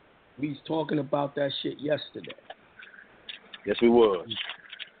 We was talking about that shit yesterday. Yes, we was.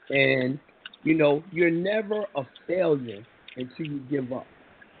 And, you know, you're never a failure until you give up.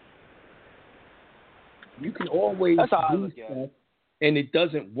 You can always do stuff and it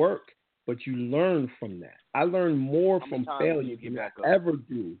doesn't work, but you learn from that. I learned more from failure than I ever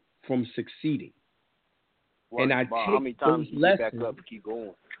do from succeeding. And I take those lessons. Back up and keep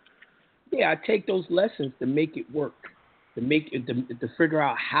going? Yeah, I take those lessons to make it work, to make it to figure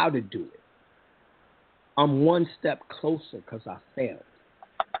out how to do it. I'm one step closer because I failed,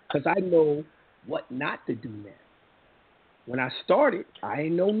 because I know what not to do now. When I started, I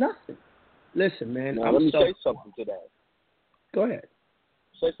ain't know nothing. Listen, man. Now, let me say something to that. Go ahead.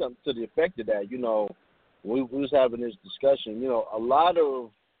 Say something to the effect of that. You know, we was having this discussion. You know, a lot of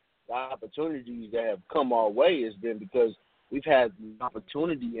the opportunities that have come our way has been because we've had the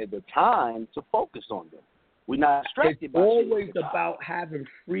opportunity and the time to focus on them. We're not distracted by it. It's always about having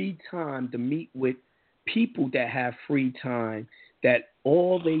free time to meet with people that have free time, that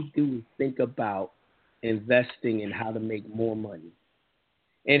all they do is think about investing and how to make more money.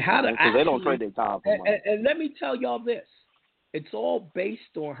 And how to actually, they don't trade their time for money. And let me tell y'all this. It's all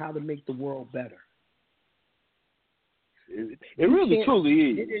based on how to make the world better. It really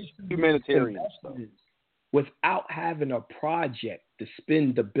truly is humanitarian stuff. Without having a project to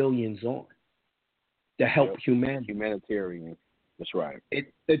spend the billions on to help humanity. Humanitarian. That's right.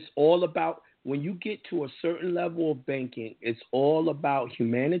 It's all about, when you get to a certain level of banking, it's all about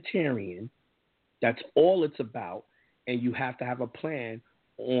humanitarian That's all it's about. And you have to have a plan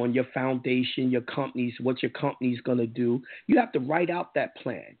on your foundation, your companies, what your company's going to do. You have to write out that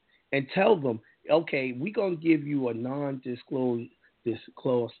plan and tell them, okay, we're going to give you a non-disclosed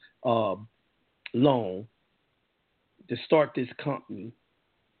loan to start this company.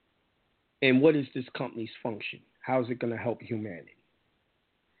 And what is this company's function? How is it going to help humanity?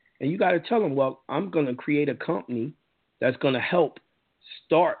 And you got to tell them, well, I'm going to create a company that's going to help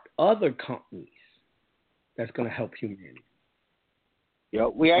start other companies that's going to help humanity. Yeah,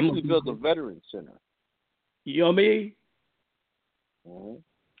 we actually built a veterans center. You know what I mean? Mm-hmm.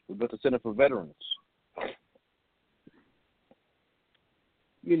 We built a center for veterans.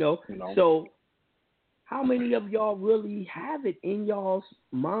 You know, so how many of y'all really have it in y'all's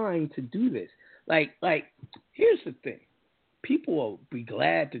mind to do this? Like, here's the thing. People will be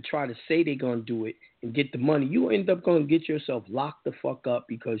glad to try to say they're going to do it and get the money. You end up going to get yourself locked the fuck up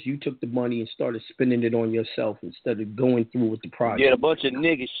because you took the money and started spending it on yourself instead of going through with the project. Yeah, a bunch of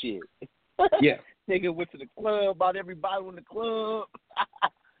nigga shit. Yeah. Nigga went to the club, bought everybody in the club.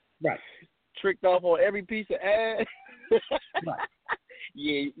 Right. Tricked off on every piece of ass. Right.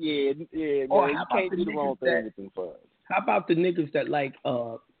 Yeah, man. You can't do the wrong thing with them funds. How about the niggas that like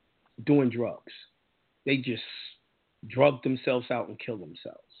doing drugs? They just drug themselves out and kill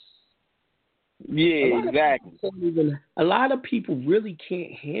themselves. Yeah, exactly. A lot of people really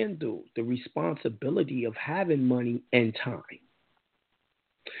can't handle the responsibility of having money and time.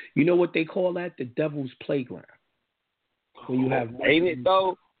 You know what they call that? The devil's playground. When you have ain't it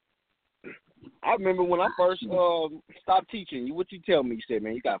though? I remember when I first stopped teaching. What you tell me? You said,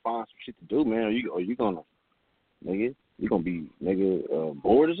 man, you gotta find some shit to do, man. Or you gonna, nigga, you gonna be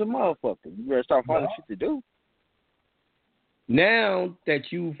bored as a motherfucker. You better start finding shit to do. Now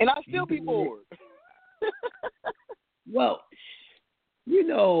that you've and I still be bored. Well, you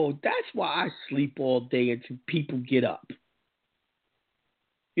know, that's why I sleep all day until people get up.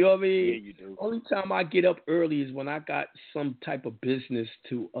 You know what I mean? Yeah, you do. Only time I get up early is when I got some type of business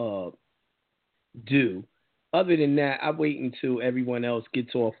to do. Other than that, I wait until everyone else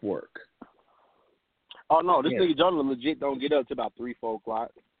gets off work. Oh no, this nigga Jonathan legit don't get up till about 3-4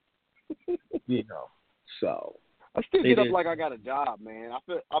 o'clock. You know, so I still get up like I got a job, man.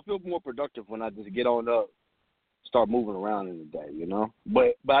 I feel more productive when I just get on up, start moving around in the day, you know.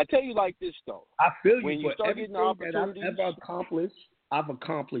 But I tell you like this though. I feel you. When you start getting the opportunities, that I've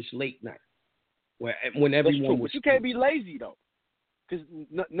accomplished late night. When everyone that's true, was. But you can't be lazy though, because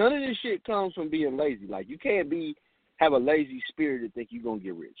none of this shit comes from being lazy. Like you can't have a lazy spirit to think you're gonna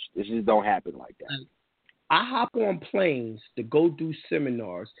get rich. This just don't happen like that. I hop on planes to go do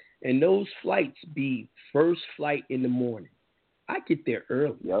seminars, and those flights be first flight in the morning. I get there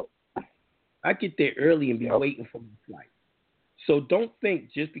early. Yep. I get there early and be waiting for my flight. So don't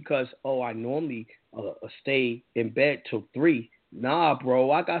think just because, I normally stay in bed till 3. Nah,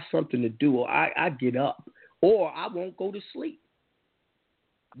 bro, I got something to do. Or I get up. Or I won't go to sleep.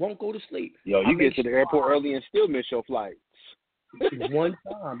 Yo, you get to the airport early and still miss your flights. One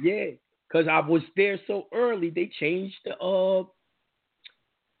time, yeah. Because I was there so early, they changed the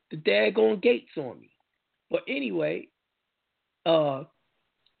daggone gates on me. But anyway, I'll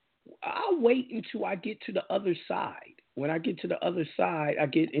wait until I get to the other side. When I get to the other side, I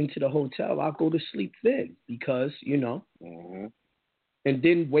get into the hotel. I'll go to sleep then because, Mm-hmm. And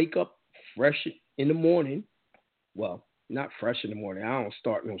then wake up fresh in the morning. Well, not fresh in the morning. I don't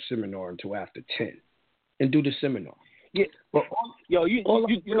start no seminar until after 10 and do the seminar. Yeah, but you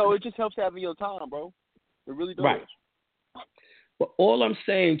know, it just helps having your time, bro. It really does. Right. But all I'm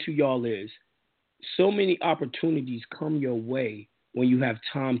saying to y'all is, so many opportunities come your way when you have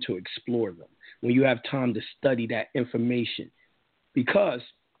time to explore them, when you have time to study that information. Because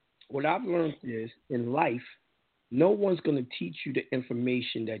what I've learned is, in life, no one's going to teach you the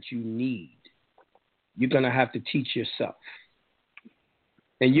information that you need. You're going to have to teach yourself.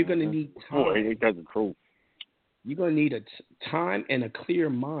 And you're going to need time. Oh, that's the truth. You're going to need a time and a clear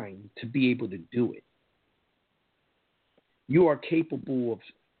mind to be able to do it. You are capable of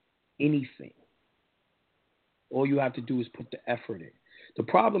anything. All you have to do is put the effort in. The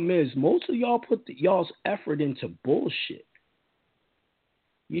problem is most of y'all put y'all's effort into bullshit.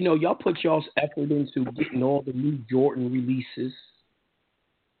 Y'all put y'all's effort into getting all the new Jordan releases.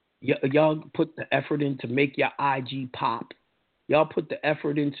 Y'all put the effort in to make your IG pop. Y'all put the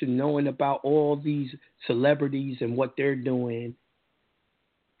effort into knowing about all these celebrities and what they're doing.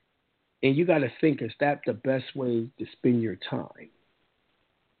 And you got to think, is that the best way to spend your time?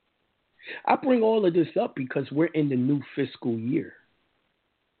 I bring all of this up because we're in the new fiscal year.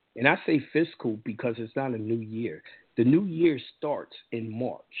 And I say fiscal because it's not a new year. The new year starts in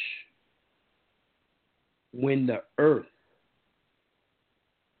March. when the earth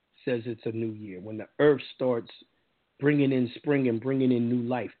says it's a new year. When the earth starts bringing in spring and bringing in new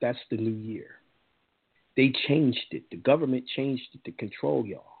life, that's the new year. They changed it. The government changed it to control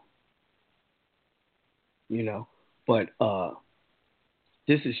y'all. You know, but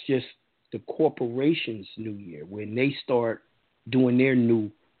this is just the corporation's new year when they start doing their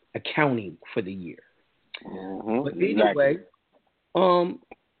new accounting for the year. Mm-hmm. But anyway,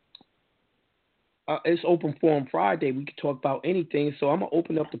 it's open forum Friday. We can talk about anything. So I'm gonna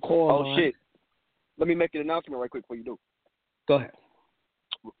open up the call line. Shit! Let me make an announcement right quick before you do. Go ahead.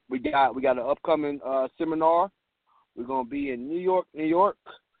 We got an upcoming seminar. We're gonna be in New York,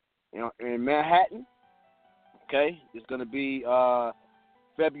 in Manhattan. Okay, it's gonna be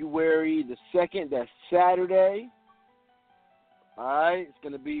February the 2nd. That's Saturday. All right, it's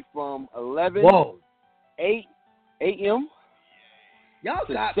gonna be from 8 a.m. Y'all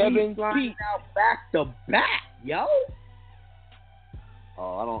to got 7 me flying out back to back, yo.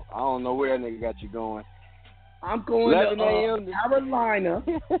 Oh, I don't know where that nigga got you going. I'm going 11 to a.m. Carolina,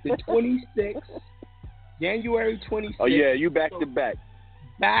 the 26th, January 26th. Oh yeah, you back to back.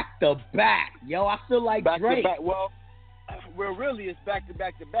 Back to back, yo. I feel like back Drake. To back. Well, really, it's back to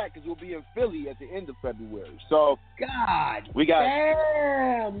back because we'll be in Philly at the end of February. So God, we got.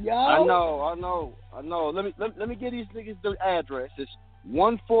 Damn, yo. I know. Let me give these niggas the address. It's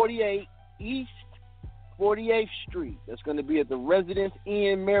 148 East 48th Street. That's going to be at the Residence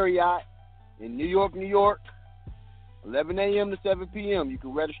Inn Marriott in New York, New York. 11 a.m. to 7 p.m. You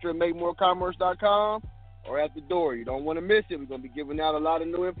can register at makemorecommerce.com or at the door. You don't want to miss it. We're going to be giving out a lot of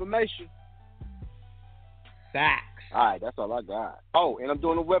new information. Facts. All right, that's all I got. Oh, and I'm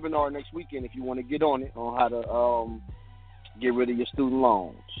doing a webinar next weekend if you want to get on it on how to get rid of your student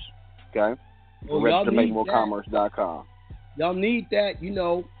loans. Okay? Well, register at makemorecommerce.com. Y'all need that. You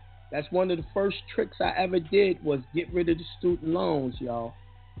know, that's one of the first tricks I ever did was get rid of the student loans, y'all.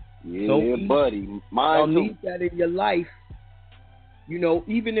 Yeah, so buddy. Y'all need that in your life. You know,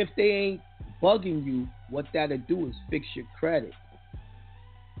 even if they ain't bugging you, what that'll do is fix your credit.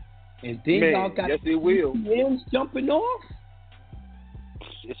 And then y'all got yes, it will. PMs jumping off.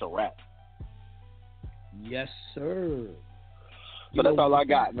 It's a wrap. Yes, sir. So that's all I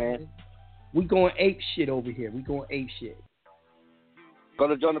got, man. We going ape shit over here. We going ape shit. Go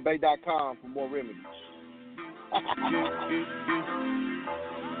to jonahbay.com for more remedies.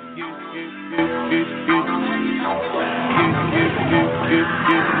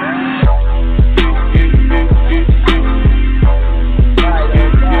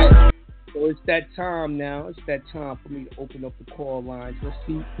 So it's that time now. It's that time for me to open up the call lines. Let's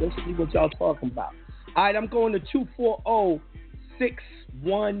see what y'all talking about. All right, I'm going to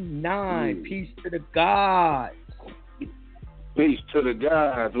 240-619. Peace to the gods. Peace to the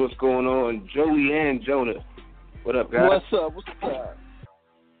gods. What's going on? Joey and Jonah. What up, guys? What's up?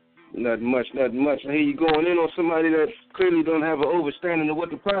 Nothing much. I hear you going in on somebody that clearly don't have an overstanding of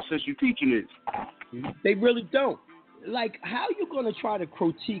what the process you're teaching is. They really don't. Like, how you going to try to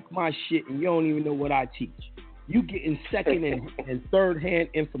critique my shit and you don't even know what I teach? You getting second and third hand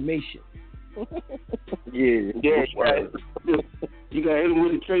information. Yeah. You got to hit him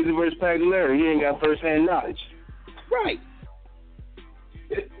with the Tracy versus Pagliari. He ain't got first hand knowledge. Right.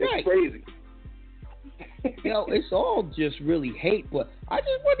 It's crazy. Yo, it's all just really hate, but I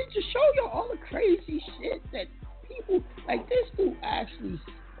just wanted to show you all the crazy shit that people, like this dude actually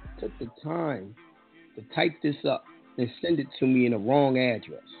took the time to type this up and send it to me in the wrong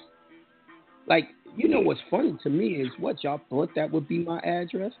address. Like, you know what's funny to me is what y'all thought that would be my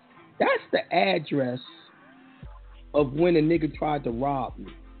address? That's the address of when a nigga tried to rob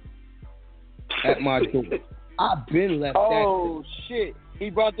me at my door. I've been left that. Oh, shit. He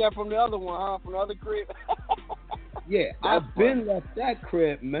brought that from the other one, huh? From the other crib? Yeah, I've been left that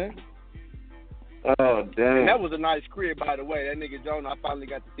crib, man. Oh, damn. That was a nice crib, by the way. That nigga Jonah, I finally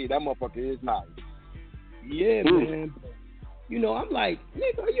got to see. That motherfucker is nice. Yeah, man. You know, I'm like,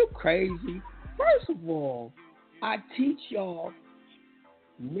 nigga, are you crazy? First of all, I teach y'all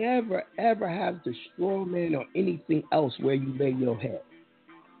never, ever have the straw man or anything else where you lay your head.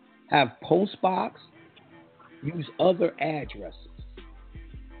 Have postbox, use other addresses.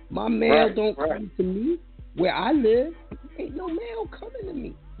 My mail don't come to me. Where I live, ain't no mail coming to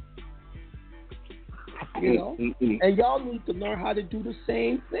me. You know? And y'all need to learn how to do the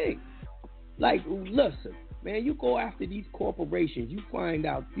same thing. Like, listen, man, you go after these corporations, you find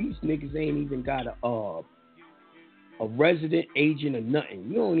out these niggas ain't even got a resident agent or nothing.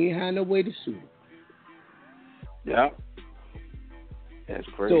 You don't even have no way to sue them. Yeah. That's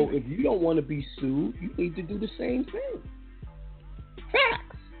crazy. So if you don't want to be sued, you need to do the same thing.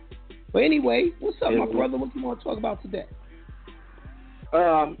 Facts. But anyway, what's up, my Yeah. brother? What you want to talk about today?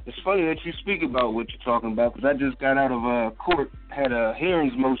 It's funny that you speak about what you're talking about because I just got out of court, had a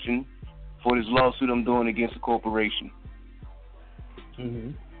hearings motion for this lawsuit I'm doing against a corporation.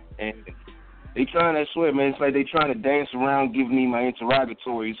 Mm-hmm. And they trying, I swear, man, it's like they trying to dance around giving me my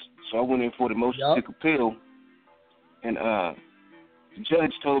interrogatories. So I went in for the motion to compel. And the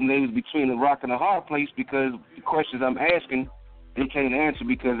judge told me they was between a rock and a hard place because the questions I'm asking, they can't answer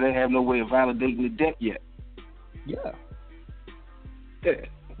because they have no way of validating the debt yet. Yeah. Yeah.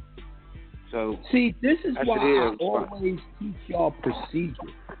 So see, this is why I always teach y'all procedure,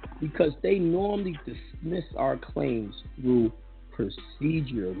 because they normally dismiss our claims through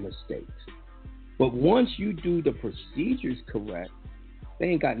procedure mistakes. But once you do the procedures correct, they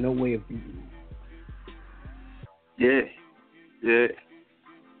ain't got no way of beating you. Yeah.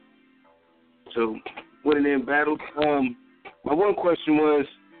 So winning in battle. My one question was,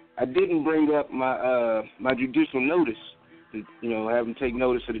 I didn't bring up my my judicial notice. Have them take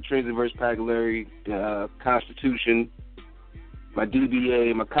notice of the Trinity versus Pagliari, the Constitution, my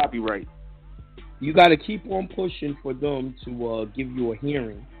DBA, my copyright. You got to keep on pushing for them to give you a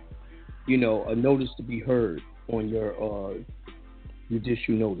hearing, a notice to be heard on your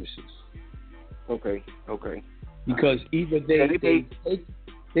judicial notices. Okay. Because either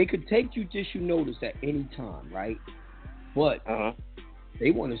they could take judicial notice at any time, right? But they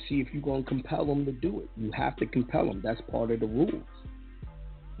want to see if you're going to compel them to do it. You have to compel them. That's part of the rules.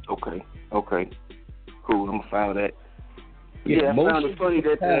 Okay. Cool. I'm going to file that. Yeah, I found it funny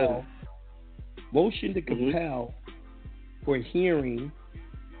that... motion to compel for hearing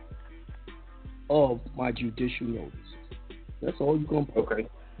of my judicial notice. That's all you're going to put. Okay.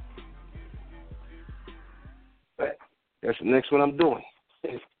 That's the next one I'm doing.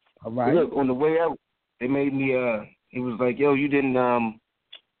 All right. Look, on the way out, they made me, it was like, yo, you didn't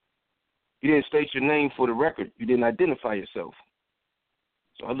state your name for the record. You didn't identify yourself.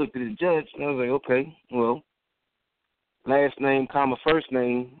 So I looked at the judge, and I was like, okay, well, last name, comma, first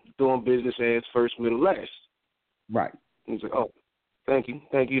name, doing business as first, middle, last. Right. He was like, oh, thank you.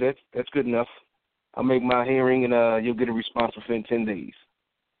 That's good enough. I'll make my hearing, and you'll get a response within 10 days.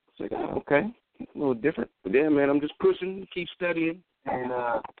 It's like, oh, okay, a little different. But yeah, man, I'm just pushing, keep studying, and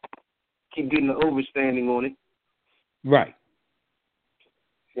keep getting the overstanding on it. Right.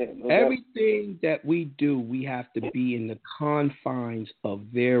 Yeah, everything that we do, we have to be in the confines of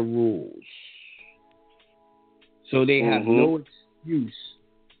their rules. So they have no excuse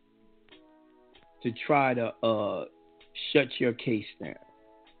to try to shut your case down.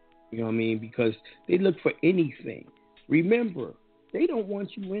 You know what I mean? Because they look for anything. Remember, they don't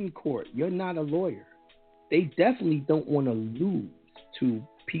want you in court. You're not a lawyer. They definitely don't want to lose to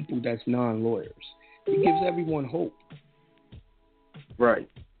people that's non-lawyers. It gives everyone hope. Right.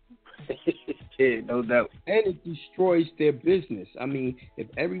 Yeah, no doubt. And it destroys their business. I mean, if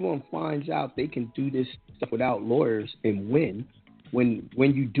everyone finds out they can do this stuff without lawyers and win, when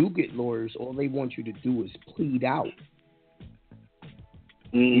you do get lawyers, all they want you to do is plead out.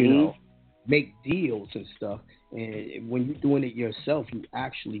 Make deals and stuff. And when you're doing it yourself, you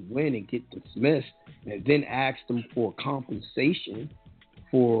actually win and get dismissed, and then ask them for compensation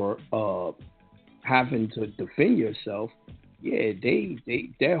for having to defend yourself. Yeah,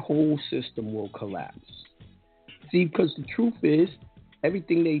 their whole system will collapse. See, because the truth is,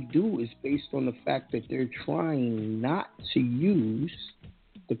 everything they do is based on the fact that they're trying not to use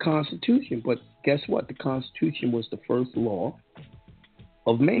the Constitution. But guess what? The Constitution was the first law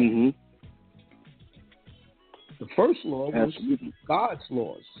of man. The first law was God's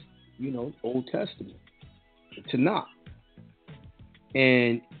laws, Old Testament, the Tanakh.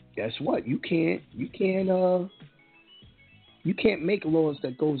 And guess what? You can't make laws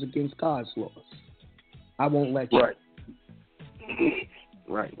that goes against God's laws. I won't let you.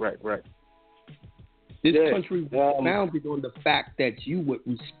 Right. This country was founded on the fact that you would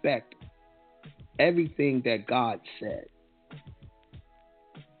respect everything that God said.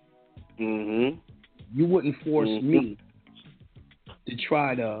 You wouldn't force me to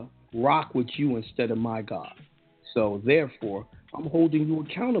try to rock with you instead of my God. So therefore, I'm holding you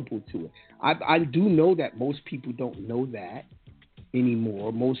accountable to it. I do know that most people don't know that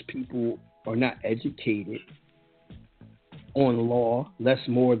anymore. Most people are not educated on law, less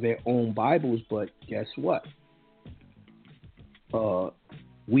more their own Bibles, but guess what?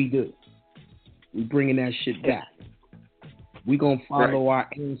 We do. We're bringing that shit back. We're going to follow our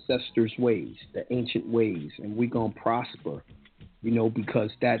ancestors' ways, the ancient ways, and we're going to prosper, because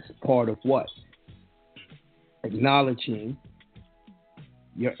that's part of what? Acknowledging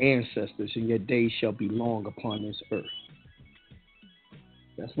your ancestors, and your days shall be long upon this earth.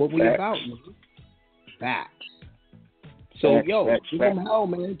 That's what we about, man. Facts. So, give them hell,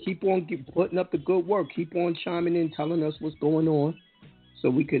 man. Keep on putting up the good work. Keep on chiming in, telling us what's going on,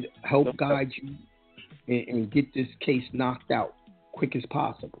 so we could help guide you and get this case knocked out quick as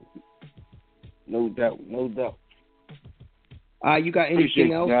possible. No doubt. You got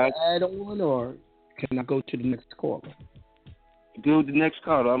anything else to add on, or can I go to the next caller? Go to the next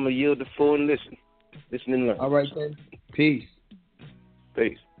caller. I'm going to yield the floor and listen. Listen and learn. All right, then. Peace.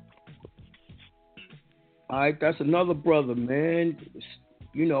 All right, that's another brother, man.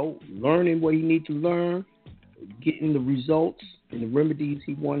 Learning what he needs to learn, getting the results and the remedies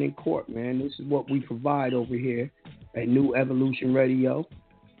he won in court, man. This is what we provide over here at New Evolution Radio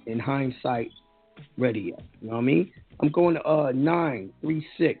and Hindsight Radio. You know what I mean? I'm going to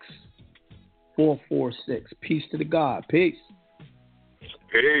 936-446. Peace to the God. Peace.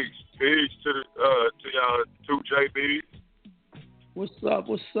 Peace to y'all two JBs. What's up?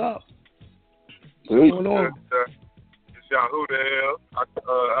 What's It's going on? It's y'all who the hell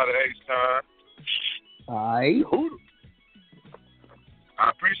out of H-Time. All right. I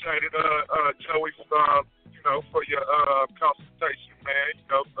appreciate it, Joey, for your consultation, man.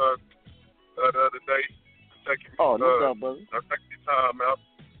 The other day, taking no doubt, brother. Taking your time out.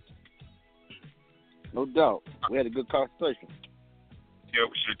 No doubt. We had a good consultation. Yeah,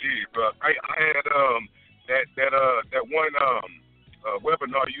 we sure did. But I had that one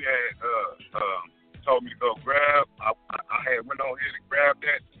webinar you had told me to go grab. I had went on here to grab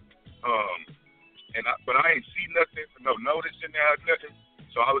that. But I ain't see nothing, no notice in there, nothing.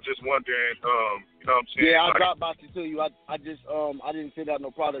 So I was just wondering, you know what I'm saying? Yeah, I dropped by to tell you. I just I didn't send out no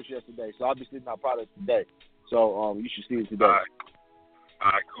products yesterday, so I'll be sending out products today. So you should see it today. All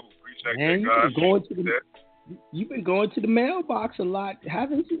right, cool. Appreciate that, guys. You've been going to the mailbox a lot,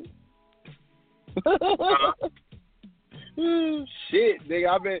 haven't you? Shit,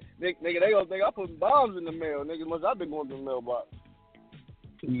 nigga, they gonna think I'm putting bombs in the mail, nigga. Much I've been going to the mailbox.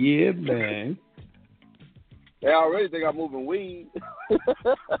 Yeah, man. They already think I'm moving weed.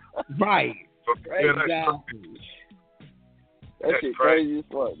 Right. Exactly. That shit crazy as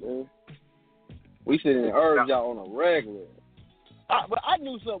fuck, man. We sitting in herbs out on a regular. But I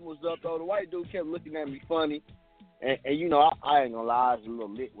knew something was up, though. The white dude kept looking at me funny. And I ain't gonna lie, I was a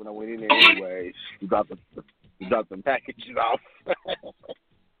little lit when I went in there anyway. He dropped them packages off.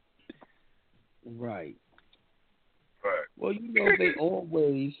 Right. Well, they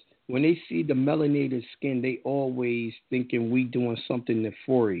always, when they see the melanated skin, they always thinking we doing something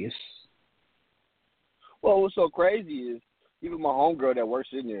nefarious. Well, what's so crazy is, even my homegirl that works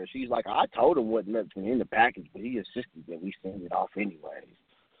in there, she's like, I told him what nothing in the package, but he insisted that we send it off anyways.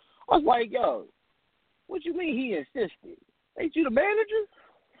 I was like, yo, what you mean he insisted? Ain't you the manager?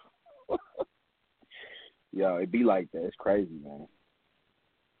 Yo, it be like that. It's crazy, man.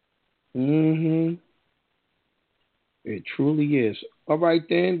 Mm-hmm. It truly is. All right,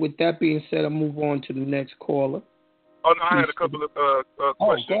 then. With that being said, I'll move on to the next caller. Oh, no, I had a couple of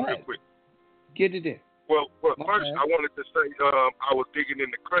questions real quick. Get it in. Well, first, I wanted to say I was digging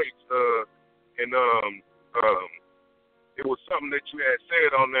in the crates, and it was something that you had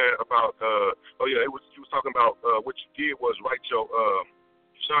said on there about, you was talking about what you did was write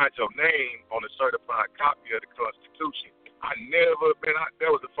signed your name on a certified copy of the Constitution. I never, man, that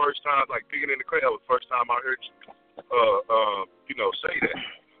was the first time, like digging in the crate, that was the first time I heard you, say that.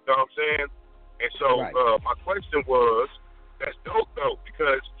 You know what I'm saying? And so my question was, that's dope, though,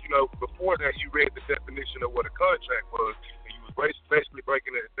 because, before that you read the definition of what a contract was, and you was basically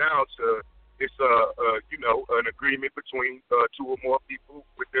breaking it down to it's, an agreement between two or more people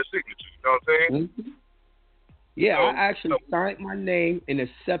with their signatures. You know what I'm saying? Mm-hmm. Yeah, I actually signed my name and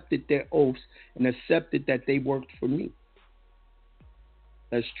accepted their oaths and accepted that they worked for me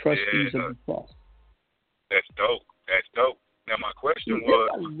as trustees of the trust. That's dope. Now, my question was...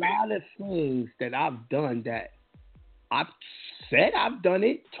 There's a lot of things that I've done that I've said I've done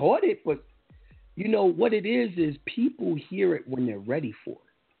it, taught it, but what it is people hear it when they're ready for it.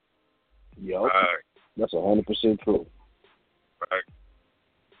 Yep. Right. That's 100% true. Right.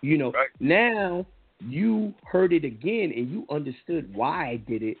 Now you heard it again and you understood why I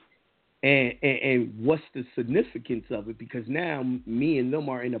did it and what's the significance of it, because now me and them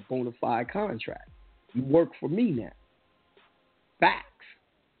are in a bona fide contract. You work for me now. Facts.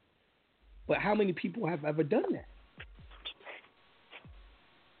 But how many people have ever done that?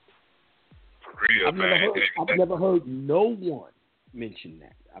 Real, I've never heard no one mention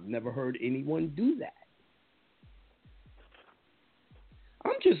that. I've never heard anyone do that.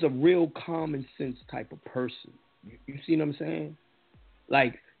 I'm just a real common sense type of person. You see what I'm saying?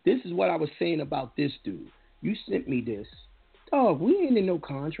 Like, this is what I was saying about this dude. You sent me this. Dog, we ain't in no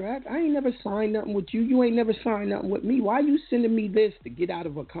contract. I ain't never signed nothing with you. You ain't never signed nothing with me. Why you sending me this to get out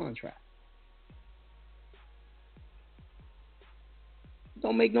of a contract?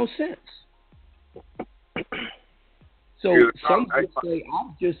 Don't make no sense. So some people say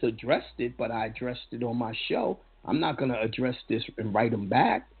I've just addressed it, but I addressed it on my show. I'm not going to address this and write them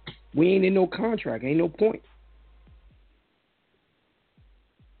back. We ain't in no contract. Ain't no point.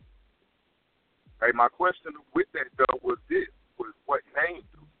 Hey, my question with that, though, was what name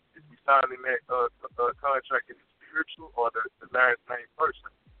do? Is we signing that contract in the spiritual or the last name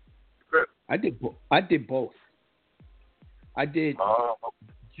person? I did both. I did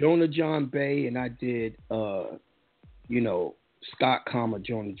Jonah John Bay, and I did, Scott,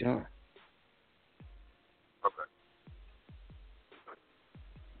 Jonah John. Okay.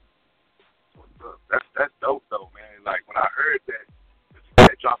 That's dope, though, man. Like, when I heard that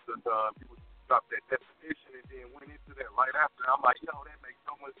dropped people dropped that definition and then went into that right after, I'm like, that makes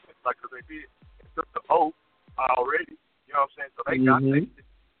so much sense. Like, because they took the oath already, you know what I'm saying? So they got the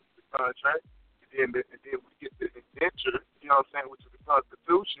contract, and then we get the indenture, you know what I'm saying, which is the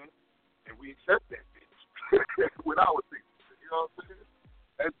Constitution, and we accept that bitch with our signature, you know what I'm saying?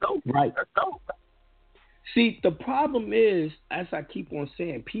 That's dope. Right. That's dope. See, the problem is, as I keep on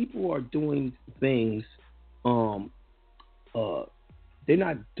saying, people are doing things, they're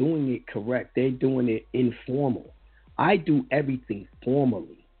not doing it correct. They're doing it informal. I do everything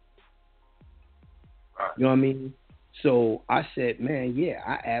formally. You know what I mean? So I said, man,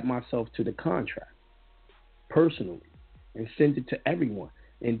 I add myself to the contract personally and send it to everyone.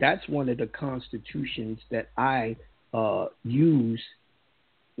 And that's one of the constitutions that I use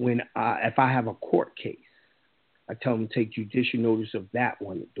when if I have a court case. I tell them to take judicial notice of that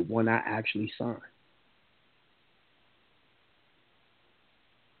one, the one I actually signed.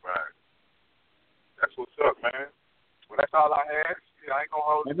 Right. That's what's up, man. Well, that's all I had. I ain't gonna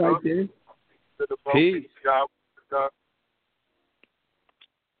hold you up. Then. To the folks. Peace. Y'all.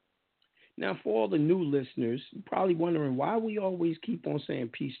 Now, for all the new listeners, you're probably wondering why we always keep on saying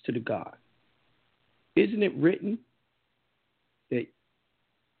peace to the God. Isn't it written that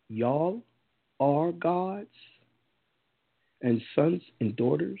y'all are gods and sons and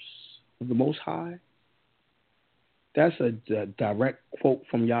daughters of the Most High? That's a direct quote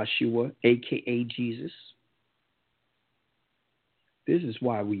from Yahshua, a.k.a. Jesus. This is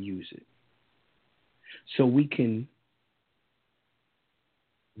why we use it. So we can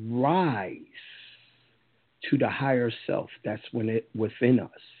rise to the higher self that's within us,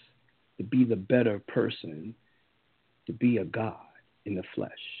 to be the better person, to be a God in the flesh,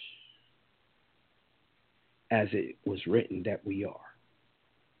 as it was written that we are.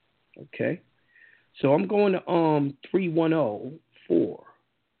 Okay? So I'm going to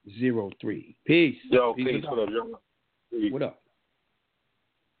 310-403. Peace. Yo, peace. What up, yo? What up?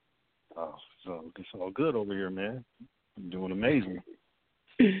 Oh, so it's all good over here, man. I'm doing amazing.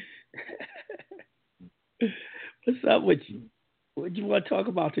 What's up with you? What do you want to talk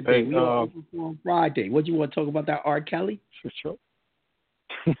about today? Hey, we on Friday. What do you want to talk about, that R. Kelly? For sure.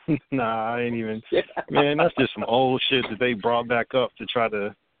 Nah, I ain't even. Man, that's just some old shit that they brought back up to try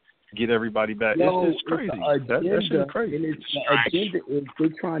to get everybody back. It's crazy. That shit is crazy. And the agenda is they're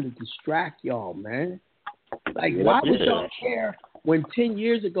trying to distract y'all, man. Like, why would y'all care when 10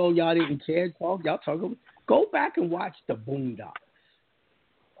 years ago y'all didn't care? Y'all talking. Go back and watch the Boondocks.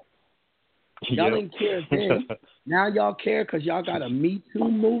 Y'all didn't care then. Now y'all care because y'all got a Me Too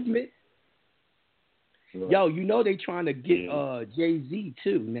movement. Yo, they trying to get Jay-Z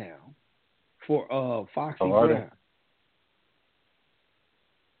too now for Foxy Brown.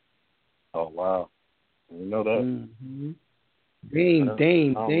 Oh wow, you know that. Mm-hmm.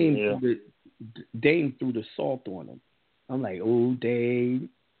 Dame threw the salt on him. I'm like, oh, Dame,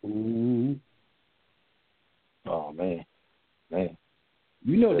 ooh. Oh man. They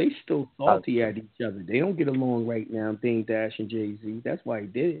still salty at each other. They don't get along right now, Dame Dash and Jay-Z. That's why he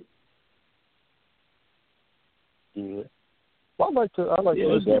did it. Yeah. Well, I like to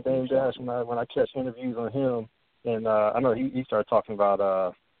listen to Dame Dash when I catch interviews on him, and I know he started talking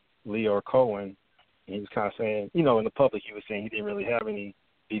about Leo Cohen, and he was kind of saying, in the public he was saying he didn't really have any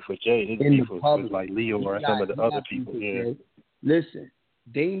beef with Jay. His beef was like Leo or some of the other people. Yeah. Listen,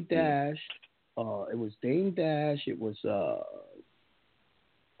 Dame Dash, it was Dame Dash, it was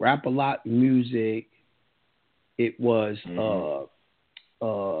Rap-A-Lot Music, it was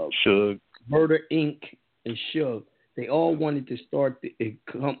Suge, Murder Inc. and Suge. They all wanted to start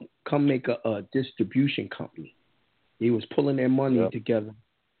come make a distribution company. He was pulling their money together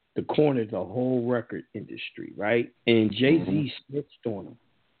to corner the whole record industry, right? And Jay-Z snitched on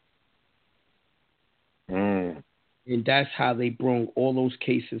him. And that's how they brought all those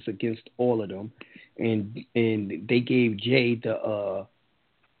cases against all of them. And they gave Jay the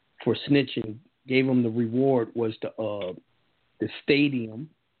for snitching, gave him the reward was the stadium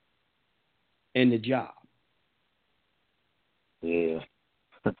and the job. Yeah.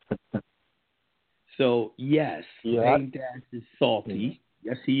 So yes, Dame Dash is salty. Mm-hmm.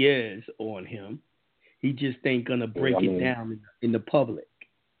 Yes, he is on him. He just ain't gonna break it down in the public.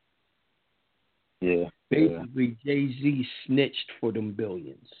 Yeah. Basically, Jay-Z snitched for them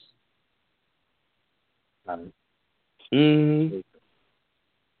billions. Mm-hmm.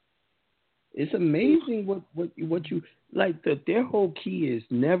 It's amazing what you like. Their whole key is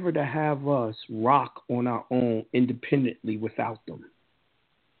never to have us rock on our own independently without them.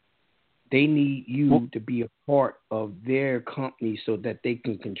 They need you to be a part of their company so that they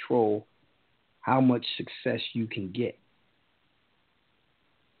can control how much success you can get.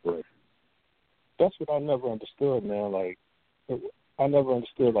 Right. That's what I never understood, man. Like, I never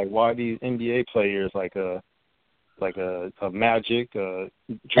understood why these NBA players like a Magic,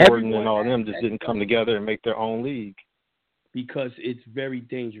 Jordan, and all them just didn't come together and make their own league. Because it's very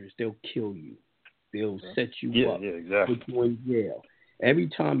dangerous. They'll kill you. They'll set you up. Yeah, exactly. Put you in jail. Every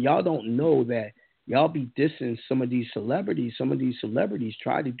time y'all don't know that y'all be dissing some of these celebrities. Some of these celebrities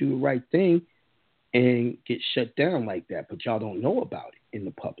try to do the right thing and get shut down like that, but y'all don't know about it in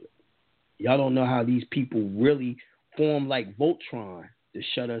the public. Y'all don't know how these people really form like Voltron to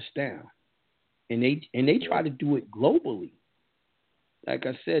shut us down. And they try to do it globally. Like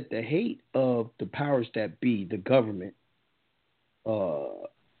I said, the hate of the powers that be, the government,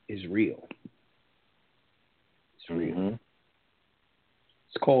 is real. It's real. Mm-hmm.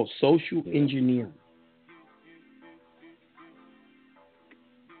 It's called social engineering.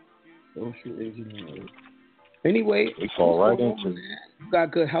 Social engineering. Anyway, we fall right into it. You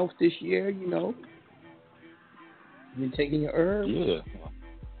got good health this year, you know. You been taking your herbs? Yeah.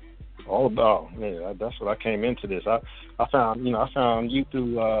 All about, that's what I came into this. I found you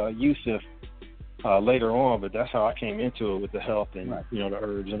through Yusuf later on, but that's how I came into it with the health and the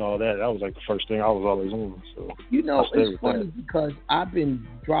herbs and all that. That was like the first thing I was always on. So it's funny because I've been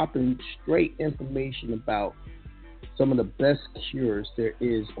dropping straight information about some of the best cures there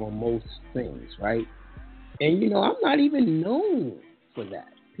is on most things, right? And I'm not even known for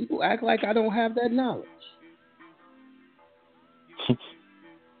that. People act like I don't have that knowledge.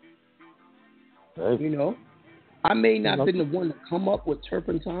 I may not have been the one to come up with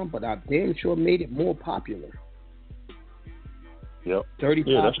turpentine, but I damn sure made it more popular. Yep.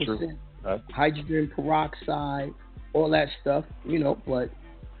 35% hydrogen peroxide, all that stuff, but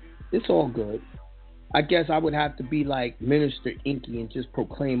it's all good. I guess I would have to be like Minister Inky and just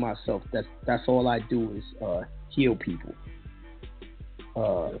proclaim myself. That's all I do is heal people.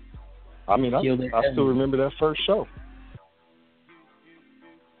 I still remember that first show.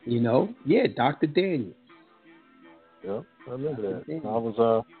 Dr. Daniel. Yeah, I remember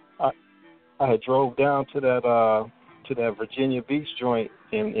that. I had drove down to that Virginia Beach joint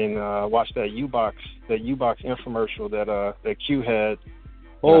and watched that U-Box infomercial that Q had.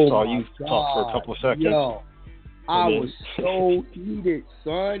 I saw you talk for a couple of seconds. Yo, I was so heated,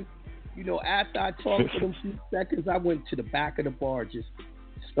 son. After I talked for them few seconds, I went to the back of the bar, just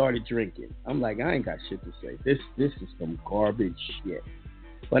started drinking. I'm like, I ain't got shit to say. This is some garbage shit.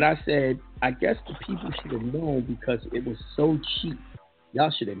 But I said, I guess the people should have known because it was so cheap.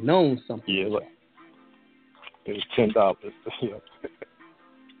 Y'all should have known something. Yeah, it was $10.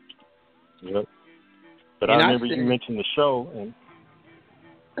 Yep. But I remember you mentioned the show, and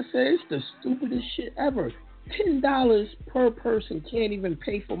I said it's the stupidest shit ever. $10 per person can't even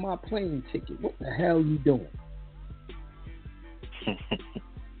pay for my plane ticket. What the hell you doing? Yeah,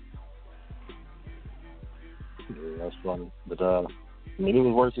 that's funny, but it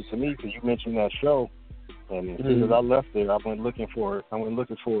was worth it to me because you mentioned that show, and as soon as I left there, I went looking for it.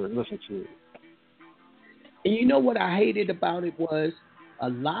 Listened to it. And you know what I hated about it was a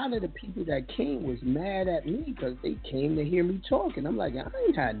lot of the people that came was mad at me because they came to hear me talk, and I'm like, I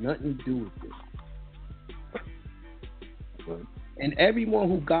ain't had nothing to do with this. Right. And everyone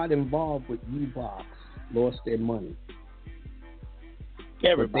who got involved with U-Box lost their money.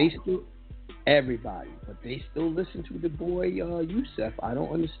 Everybody, but they still listen to the boy Yusuf. I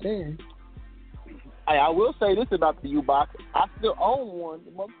don't understand. Hey, I will say this about the U-Box. I still own one.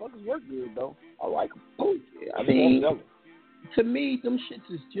 The motherfuckers work good, though. I like them. Oh, yeah. I mean, to me, them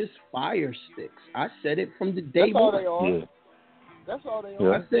shits is just fire sticks. I said it from the day one. That's all they are. Yeah. That's all they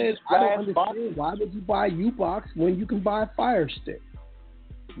are. I said, I don't understand. Why would you buy U-Box when you can buy a fire stick?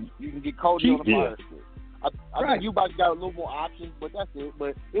 You can get Cody on a fire stick. I think U-Box got a little more options, but that's it.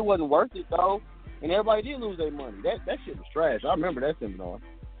 But it wasn't worth it, though. and everybody did lose their money. That shit was trash. I remember that seminar.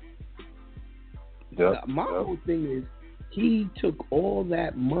 My whole thing is he took all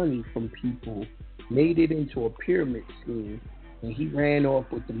that money from people, made it into a pyramid scheme, and he ran off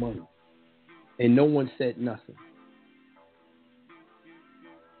with the money, and no one said nothing.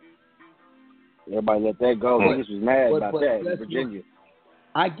 Everybody let that go. Niggas was mad about that in Virginia.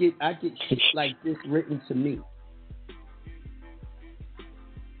 I get shit like this written to me.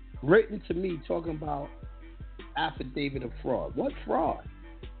 Talking about affidavit of fraud. What fraud?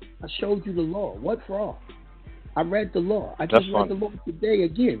 I showed you the law. What fraud? I read the law. I just read the law today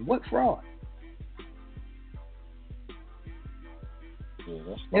again. What fraud? Yeah,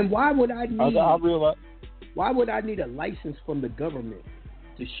 that's and why would I need? I realize. Why would I need a license from the government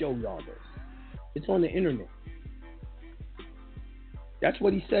to show y'all this? It's on the internet. That's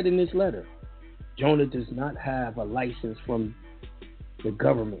what he said in this letter. Jonah does not have a license from the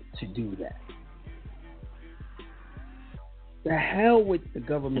government to do that. The hell with the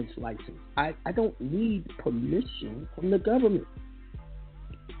government's license. I don't need permission from the government.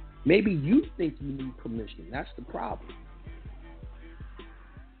 Maybe you think you need permission. That's the problem.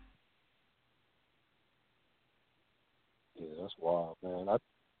 Yeah, that's wild, man.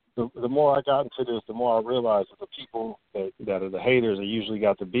 The more I got into this, the more I realized that the people that are the haters are usually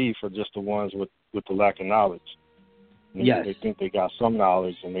got the beef are just the ones with the lack of knowledge. Yes. They think they got some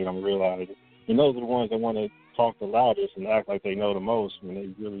knowledge and they don't realize it. And those are the ones that want to talk the loudest and act like they know the most when they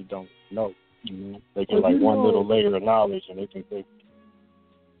really don't know. You know? They get one little layer of knowledge and they think they...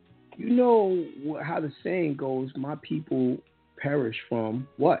 You know how the saying goes, my people perish from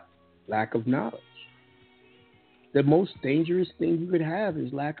what? Lack of knowledge. The most dangerous thing you could have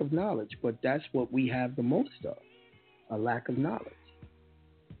is lack of knowledge, but that's what we have the most of, a lack of knowledge.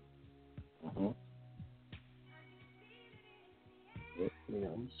 Mm-hmm. You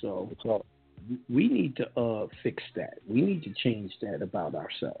know, so we need to fix that. We need to change that about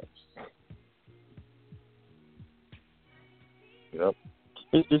ourselves. Yep.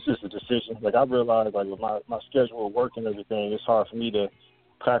 It's just a decision. Like, I realize, like, with my schedule of work and everything, it's hard for me to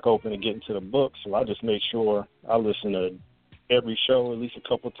crack open and get into the book, so I just make sure I listen to every show at least a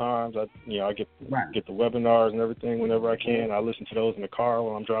couple of times. I get the webinars and everything whenever I can. I listen to those in the car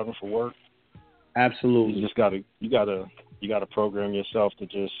while I'm driving for work. Absolutely. You just gotta program yourself to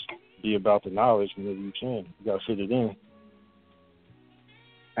just be about the knowledge whenever you can. You gotta fit it in.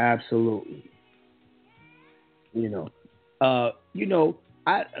 Absolutely. I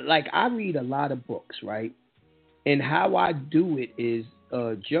read a lot of books, right? And how I do it is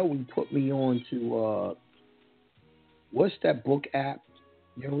Joey put me on to what's that book app?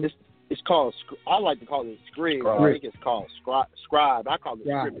 It's called. I like to call it Scribd. I think it's called Scribd. I call it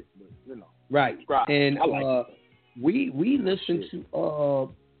Scribd, but you know. Right. Scribd. And I like it. we listen to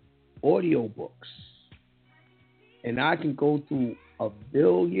audio books, and I can go through a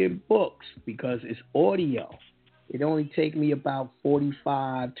billion books because it's audio. It only take me about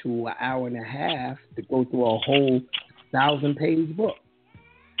 45 to an hour and a half to go through a whole 1,000-page book.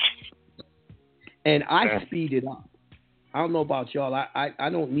 And I speed it up. I don't know about y'all. I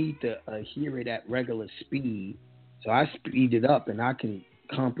don't need to hear it at regular speed. So I speed it up and I can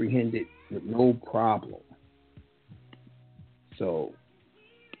comprehend it with no problem. So,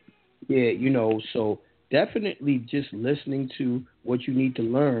 yeah, so definitely just listening to what you need to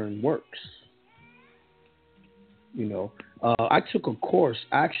learn works. I took a course.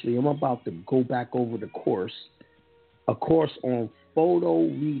 Actually, I'm about to go back over the course. A course on photo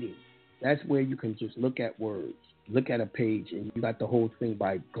reading. That's where you can just look at words, look at a page, and you got the whole thing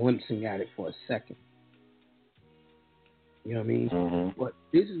by glimpsing at it for a second. You know what I mean? Mm-hmm. But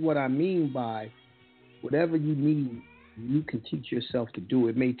this is what I mean by whatever you need, you can teach yourself to do.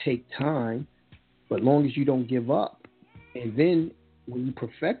 It may take time, but as long as you don't give up. And then when you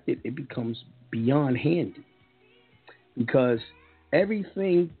perfect it, it becomes beyond handy. Because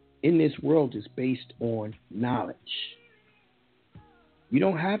everything in this world is based on knowledge. You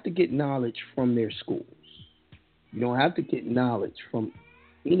don't have to get knowledge from their schools. You don't have to get knowledge from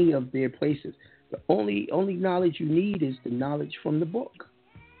any of their places. The only knowledge you need is the knowledge from the book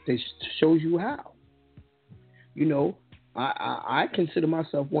that shows you how. I consider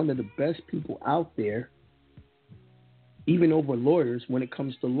myself one of the best people out there, even over lawyers, when it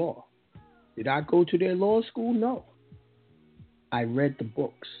comes to law. Did I go to their law school? No. I read the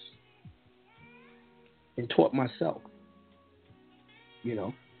books and taught myself,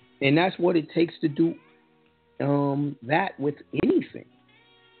 and that's what it takes to do that with anything,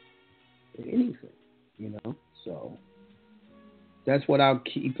 so that's what I'll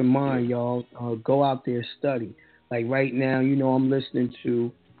keep in mind, y'all. Go out there, study. Like right now, I'm listening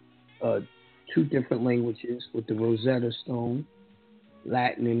to 2 different languages with the Rosetta Stone,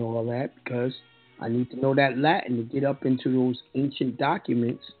 Latin and all that, because I need to know that Latin to get up into those ancient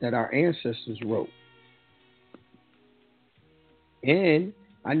documents that our ancestors wrote. And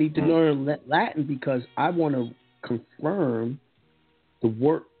I need to learn Latin because I want to confirm the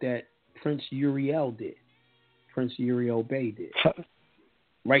work that Prince Uriel did. Prince Uriel Bey did.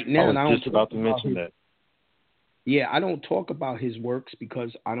 Right now, I was just about to mention that. Yeah, I don't talk about his works because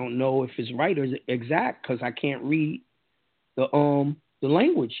I don't know if it's right or exact because I can't read the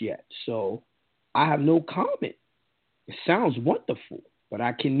language yet. So I have no comment. It sounds wonderful, but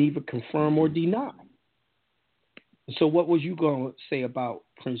I can neither confirm or deny. So what was you going to say about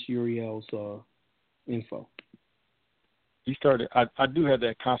Prince Uriel's info? He started. I do have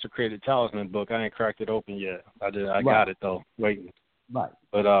that Consecrated Talisman book. I ain't cracked it open yet. I got it though, waiting. Right.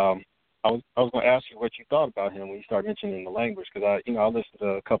 But I was going to ask you what you thought about him when you started mentioning the language, because I listened to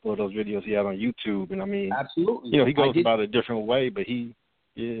a couple of those videos he had on YouTube, and I mean, absolutely, he goes about it a different way, but he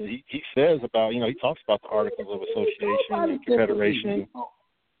says about, he talks about the Articles of Association and Confederation.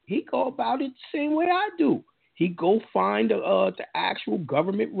 He go about it the same way I do. He go find the actual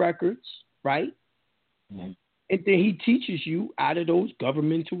government records, right? Mm-hmm. And then he teaches you out of those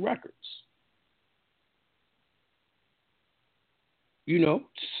governmental records.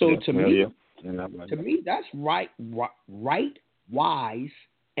 So to me, that's right, wise,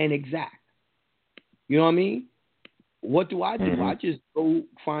 and exact. You know what I mean? What do? Mm-hmm. I just go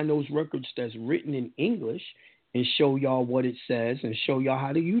find those records that's written in English and show y'all what it says and show y'all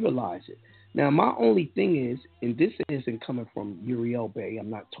how to utilize it. Now, my only thing is, and this isn't coming from Uriel Bey, I'm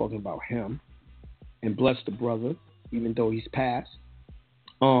not talking about him, and bless the brother, even though he's passed.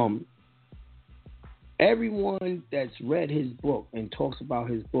 Everyone that's read his book and talks about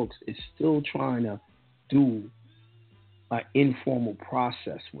his books is still trying to do an informal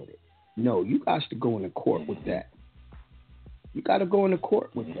process with it. No, you got to go into court with that. You got to go into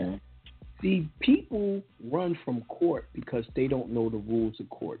court with that. See, people run from court because they don't know the rules of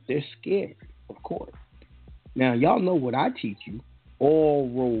court. They're scared of court. Now, y'all know what I teach you. All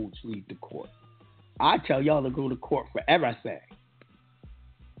roads lead to court. I tell y'all to go to court for everything.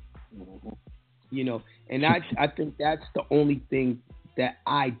 And I think that's the only thing that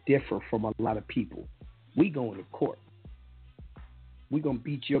I differ from a lot of people. We going to court. We're going to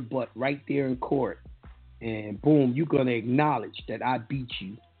beat your butt right there in court. And boom, you're going to acknowledge that I beat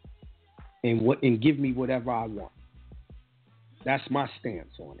you and give me whatever I want. That's my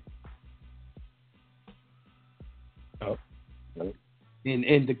stance on it. Oh.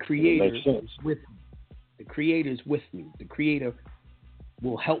 And the Creator is with me. The Creator is with me. The Creator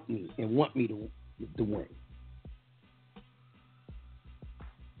will help me and want me to win.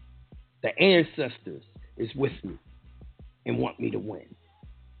 The ancestors is with me and want me to win.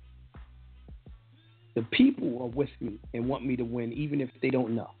 The people are with me and want me to win, even if they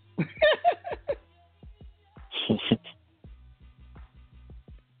don't know.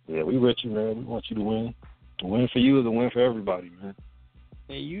 Yeah, we with you, man. We want you to win. The win for you is a win for everybody, man.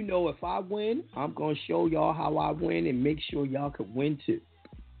 And if I win, I'm going to show y'all how I win and make sure y'all can win too.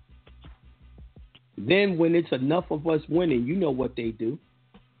 Then when it's enough of us winning, you know what they do.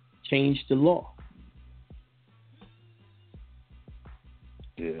 Change the law.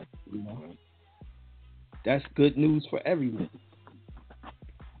 Yeah. That's good news for everyone.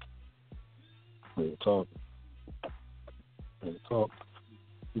 We'll talk.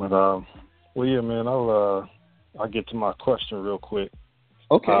 But well, yeah, man. I'll get to my question real quick.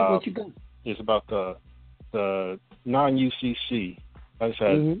 Okay, what you got? It's about the non-UCC. I just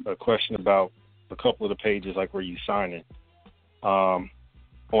had a question about a couple of the pages, like where you sign it. On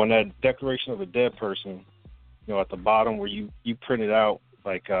that Declaration of a Dead Person, at the bottom where you printed out,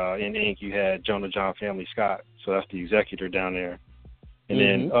 like in ink, you had Jonah John Family Scott. So that's the executor down there. And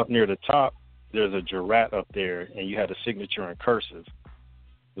then up near the top, there's a jurat up there, and you had a signature in cursive.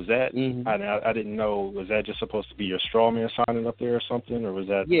 Was that, I didn't know, was that just supposed to be your straw man signing up there or something, or was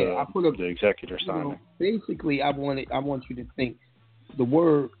that the executor signing? Basically, I want you to think the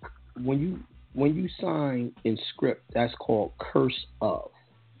word, when you sign in script, that's called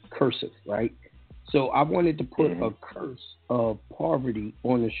cursive, right? So I wanted to put a curse of poverty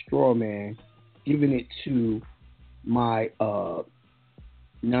on the straw man, giving it to my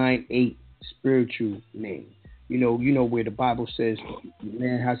 9/8 spiritual name. You know where the Bible says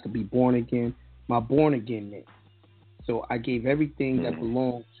man has to be born again. My born again name. So I gave everything that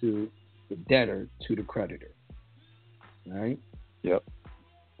belonged to the debtor to the creditor. All right. Yep.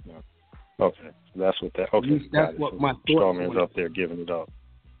 Okay. That's what that. Okay. That's what my straw man's up there giving it up.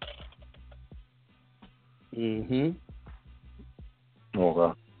 Okay.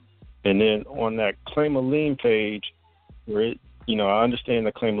 And then on that claim a lien page, where it, I understand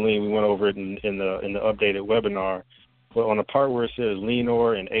the claim a lien. We went over it in the updated webinar. But on the part where it says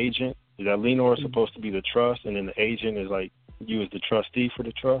lienor and agent, is that lienor supposed to be the trust, and then the agent is like you as the trustee for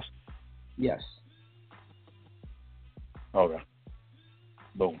the trust? Yes. Okay.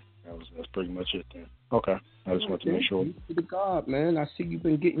 Boom. That's pretty much it then. Okay. I just want to make sure. To the God, man. I see you've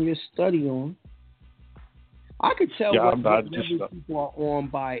been getting your study on. I could tell what people are on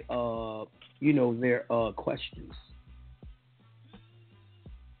by their questions.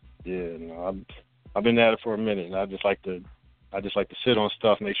 Yeah, I've been at it for a minute, and I just like to sit on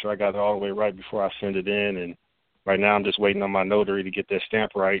stuff, make sure I got it all the way right before I send it in. And right now, I'm just waiting on my notary to get that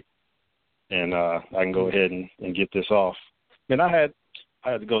stamp right, and I can go ahead and get this off. And I had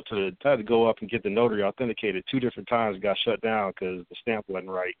to go up and get the notary authenticated 2 different times. It got shut down because the stamp wasn't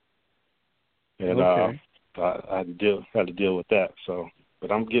right, and I had to deal with that. So,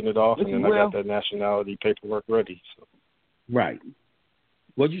 but I'm getting it off, and then I got that nationality paperwork ready. So. Right.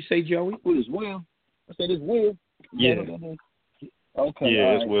 What'd you say, Joey? It is Will. I said it's Will. Yeah. Okay.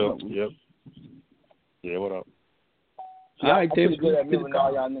 Yeah, it's Will. Yep. Yeah, what up? All right, I'm pretty good at remembering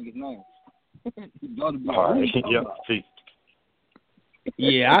all y'all niggas' names. All right. Yep. See.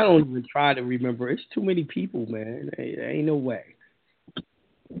 Yeah, I don't even try to remember. It's too many people, man. There ain't no way.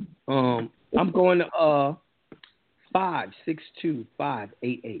 I'm going to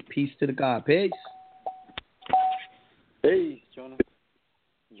 562-588. Peace to the God. Peace. Hey, Jonah.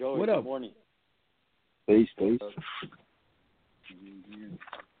 Joey, what up? Good morning. Peace. What's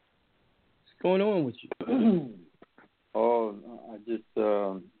going on with you? Oh, I just,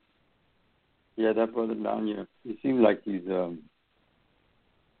 that brother down here, it seems like he's, I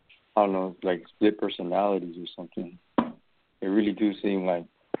don't know, like split personalities or something. It really do seem like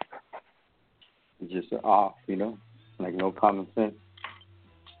it's just off, like no common sense.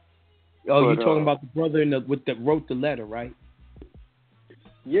 Oh, you're talking about the brother that wrote the letter, right?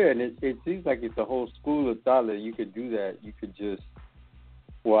 Yeah, and it seems like it's a whole school of thought that you could do that. You could just,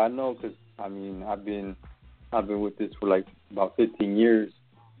 I know because, I've been with this for like about 15 years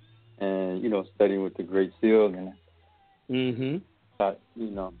and, studying with the Great Seal and, like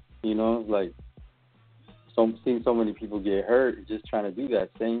seeing so many people get hurt just trying to do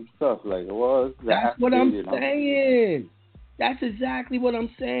that same stuff. Like, that's what I'm saying. That's exactly what I'm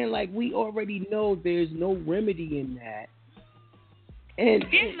saying. Like, we already know there's no remedy in that. And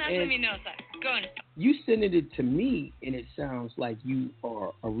you sending it to me, and it sounds like you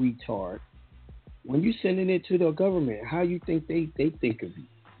are a retard. When you sending it to the government, how you think they think of you?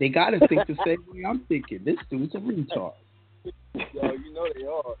 They got to think the same way I'm thinking. This dude's a retard. Yo, they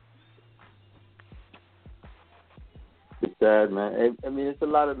are. It's sad, man. It's a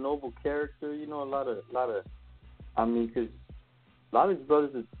lot of noble character, a lot of, because a lot of these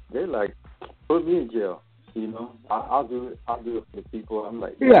brothers, they're like, put me in jail, I'll do it for the people. I'm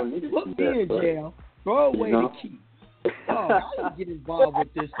like, yeah, put me in jail. Throw away the key. Oh, I didn't get involved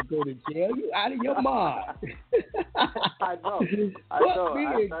with this to go to jail. You out of your mind. I know. Put me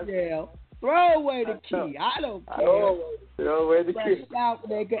in jail. Throw away the key. I don't care. Throw away the key. Fresh out,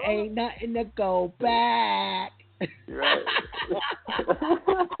 nigga. Ain't nothing to go back. Right.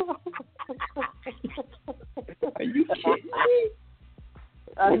 Are you kidding me?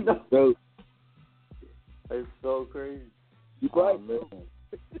 I know. It's so crazy. You right, man.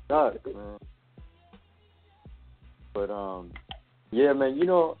 It sucks, man. But yeah, man. You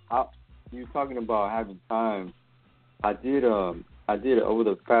were talking about having time. I did over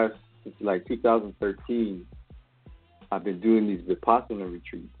the past, like 2013. I've been doing these Vipassana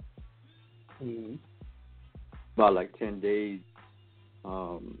retreats. Mm-hmm. About like 10 days,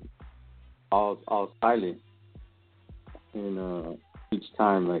 all silent, and each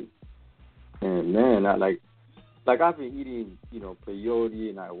time, like, and man, I've been eating, peyote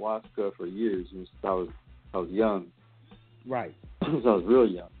and ayahuasca for years since I was young, right? Since I was real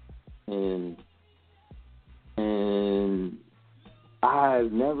young, and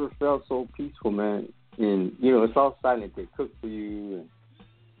I've never felt so peaceful, man. And it's all silent. They cook for you and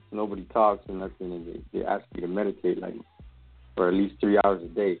nobody talks or nothing, and they ask you to meditate like for at least 3 hours a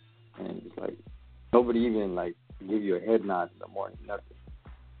day, and it's like nobody even like give you a head nod in the morning, nothing.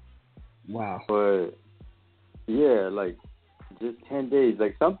 Wow. But yeah, like just 10 days.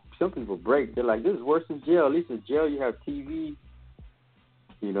 Like some people break. They're like, this is worse than jail. At least in jail you have TV.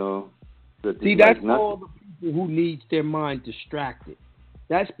 See, that's all the people who needs their mind distracted.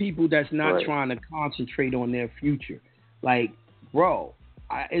 That's people that's not trying to concentrate on their future. Like, bro.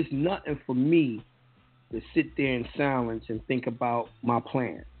 It's nothing for me to sit there in silence and think about my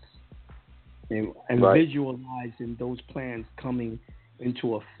plans and visualizing those plans coming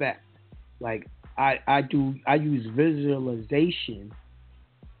into effect. Like I use visualization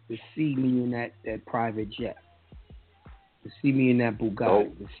to see me in that private jet, to see me in that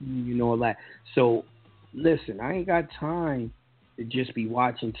Bugatti, to see me in all that. So listen, I ain't got time to just be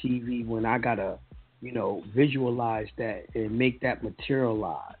watching TV when I gotta, visualize that and make that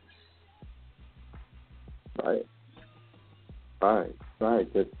materialize. Right.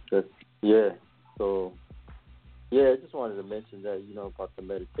 That's yeah. So yeah, I just wanted to mention that, about the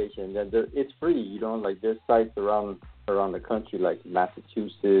meditation. That it's free, like there's sites around the country, like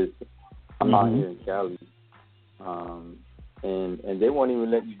Massachusetts. I'm out here in Cali, and they won't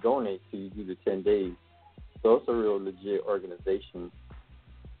even let you donate till you do the 10 days. So it's a real legit organization.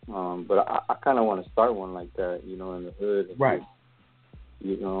 But I kind of want to start one like that, in the hood. And right.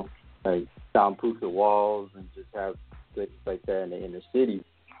 Just, like soundproof the walls and just have things like that in the inner city.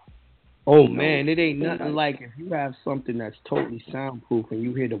 Oh, man, it ain't nothing like if you have something that's totally soundproof and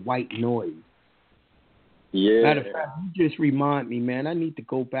you hear the white noise. Yeah. Matter of fact, you just remind me, man, I need to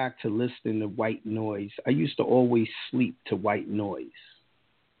go back to listening to white noise. I used to always sleep to white noise.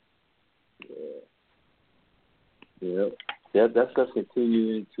 Yeah. Yeah, that's just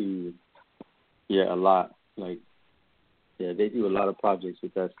continuing to, a lot. Like, yeah, they do a lot of projects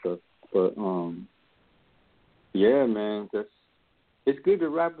with that stuff. But, yeah, man, it's good to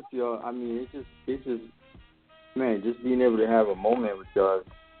rap with y'all. I mean, it's just, man, just being able to have a moment with y'all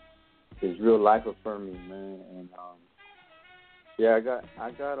is real life affirming, man. And, yeah,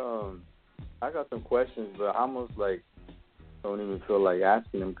 I got some questions, but I almost, like, don't even feel like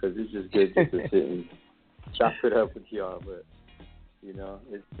asking them because it's just good just to sit and chop it up with y'all, but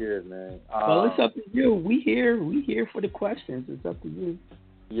it's good, man. Well, it's up to you. We here for the questions. It's up to you.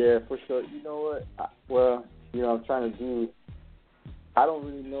 Yeah, for sure. You know what? I'm trying to do. I don't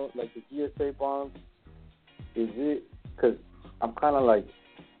really know, like the GSA bonds. Is it? Because I'm kind of like,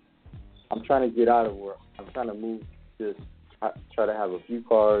 I'm trying to get out of work. I'm trying to move. Just try to have a few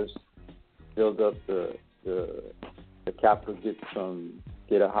cars, build up the capital,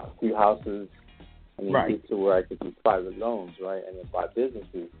 get a few houses. And then get to where I could do private loans, right, and then buy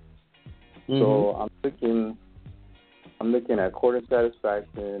businesses. So I'm looking at quarter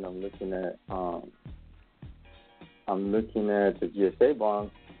satisfaction. I'm looking at the GSA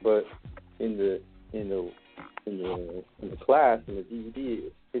bonds, but in the class in the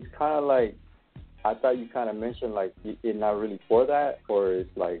DVD, it's kind of like I thought you kind of mentioned like it's not really for that, or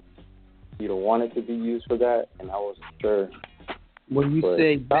it's like you don't want it to be used for that, and I wasn't sure. When you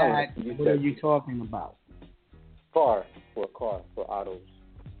say that, what are you talking about? For autos.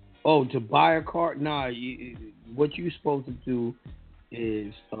 Oh, to buy a car? Nah, what you're supposed to do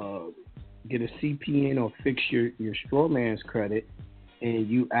is get a CPN or fix your straw man's credit, and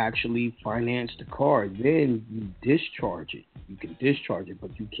you actually finance the car. Then you discharge it. You can discharge it,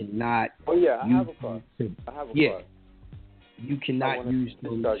 but you cannot. Oh yeah, I have a car. Car. You cannot use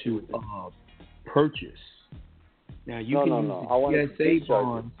them to purchase. Now you can use the GSA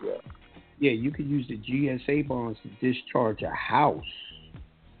bonds. Yeah, you could use the GSA bonds to discharge a house,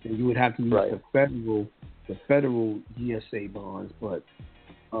 and you would have to use the federal GSA bonds. But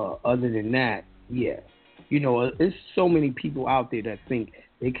other than that, there's so many people out there that think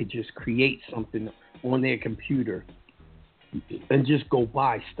they could just create something on their computer and just go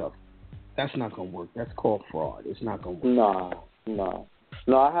buy stuff. That's not gonna work. That's called fraud. It's not gonna work. No.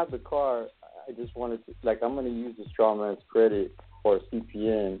 I have the car. I just wanted to, I'm going to use the straw man's credit or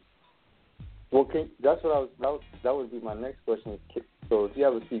CPN. Well, that would be my next question. So if you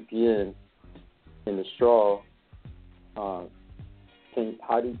have a CPN in the straw,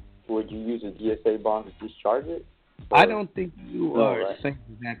 would you use a GSA bond to discharge it? I don't think you are saying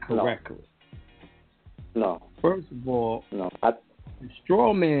that correctly. No. First of all, the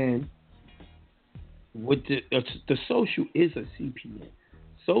straw man with the social is a CPN.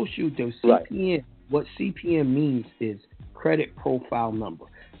 Social, the CPN, what CPN means is credit profile number.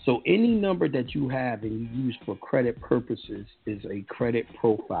 So any number that you have and you use for credit purposes is a credit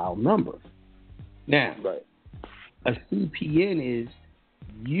profile number. Now, a CPN is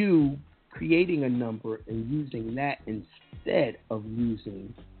you creating a number and using that instead of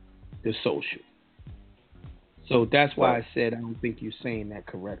using the social. So that's why I said I don't think you're saying that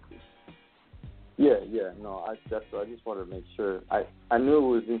correctly. No, I just wanted to make sure. I knew it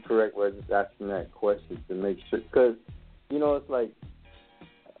was incorrect, but I was just asking that question to make sure. Because, it's like,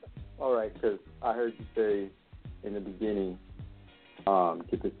 all right, because I heard you say in the beginning,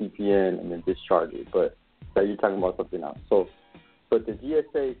 get the CPN and then discharge it, but that you're talking about something else. So, but the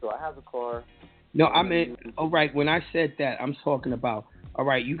GSA, so I have a car. No, I mean, all right, when I said that, I'm talking about, all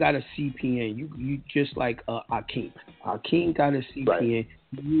right, you got a CPN. You just like Akeem. Akeem got a CPN.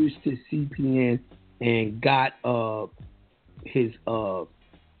 he used his CPN and got his that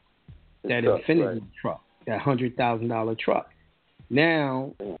Infinity truck, that $100,000 truck.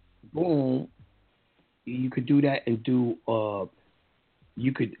 Now, boom, you could do that and do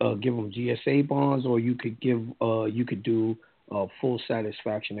you could give them GSA bonds, or you could do full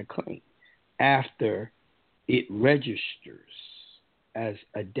satisfaction of claim after it registers as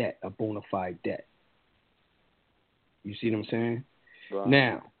a debt, a bona fide debt. You see what I'm saying? Right.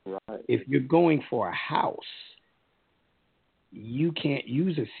 Now, if you're going for a house, you can't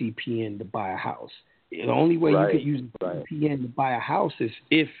use a CPN to buy a house. The only way you could use a CPN to buy a house is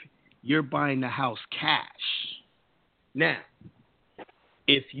if you're buying the house cash. Now,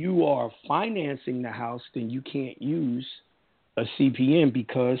 if you are financing the house, then you can't use a CPN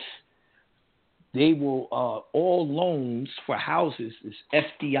because they will, all loans for houses is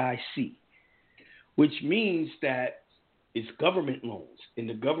FDIC, which means that it's government loans, and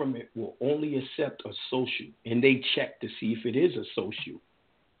the government will only accept a social, and they check to see if it is a social.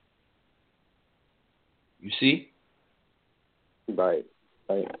 You see? Right.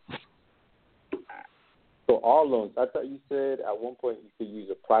 So all loans. I thought you said at one point you could use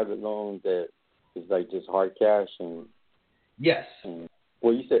a private loan that is like just hard cash and. Yes.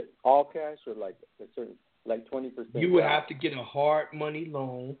 Well, you said all cash or like a certain, like 20%. You would have to get a hard money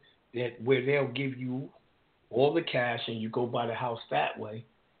loan where they'll give you all the cash and you go buy the house that way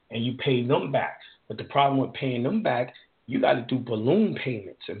and you pay them back. But the problem with paying them back, you got to do balloon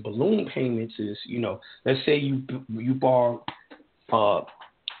payments, and balloon payments is, let's say you borrow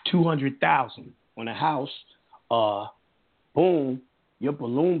 $200,000 on a house, boom, your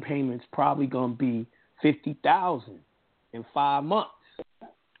balloon payment's probably gonna be $50,000 in 5 months.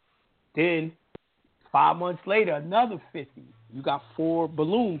 Then 5 months later, another 50. You got 4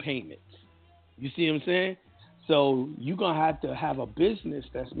 balloon payments. You see what I'm saying? So you're gonna have to have a business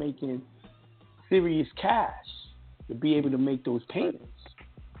that's making serious cash to be able to make those payments.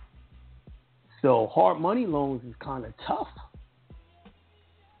 So hard money loans is kind of tough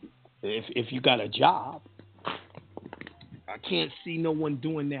if you got a job. I can't see no one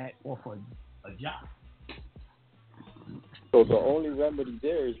doing that off a job. So the only remedy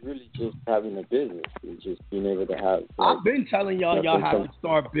there is really just having a business. It's just being able to have. I've been telling y'all have to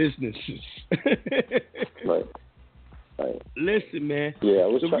start businesses. Right. Listen, man.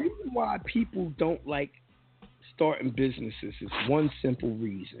 Yeah, the reason why people don't like starting businesses is one simple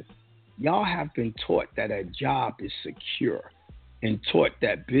reason. Y'all have been taught that a job is secure and taught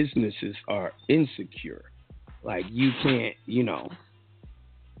that businesses are insecure. Like you can't, you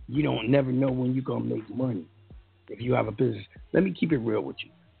don't never know when you're going to make money if you have a business. Let me keep it real with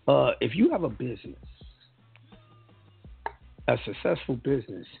you. If you have a business, a successful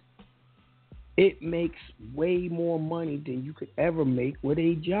business, it makes way more money than you could ever make with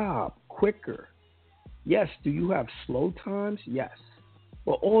a job, quicker. Yes, do you have slow times? Yes.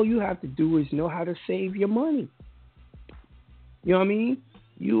 But all you have to do is know how to save your money. You know what I mean?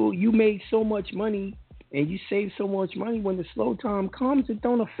 You made so much money and you save so much money, when the slow time comes, it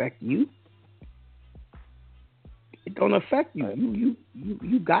don't affect you. It don't affect you.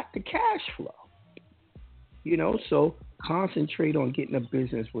 You got the cash flow. So concentrate on getting a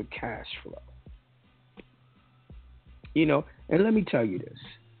business with cash flow. And let me tell you this.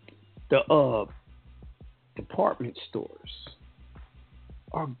 The department stores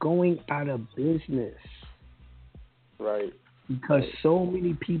are going out of business. Right. Because so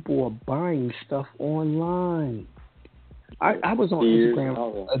many people are buying stuff online. I was on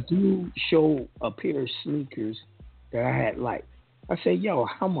Instagram. A dude showed a pair of sneakers that I had liked. I said, yo,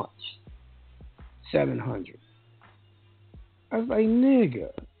 how much? $700. I was like,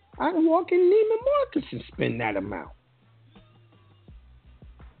 nigga, I can walk in Neiman Marcus and spend that amount.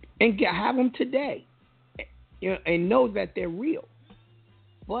 And have them today. And know that they're real.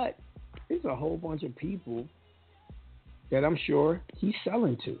 But there's a whole bunch of people that I'm sure he's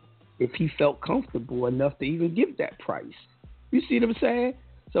selling to if he felt comfortable enough to even give that price. You see what I'm saying?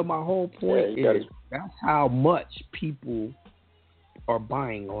 So my whole point is that's how much people are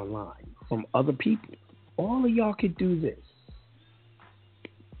buying online from other people. All of y'all could do this.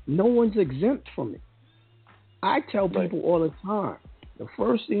 No one's exempt from it. I tell people all the time, the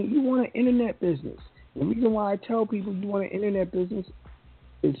first thing, you want an internet business. The reason why I tell people you want an internet business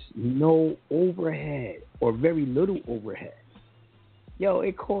is no overhead or very little overhead. Yo,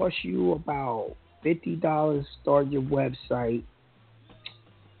 it costs you about $50 to start your website.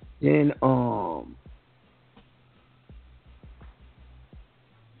 Then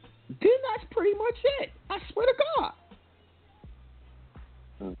that's pretty much it. I swear to God.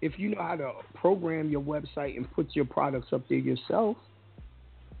 If you know how to program your website and put your products up there yourself,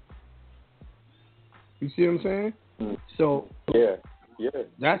 You see what I'm saying? So yeah.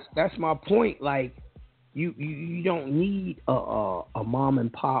 That's my point. Like you don't need a mom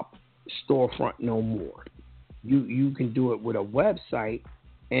and pop storefront no more. You can do it with a website,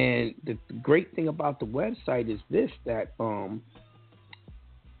 and the great thing about the website is this, that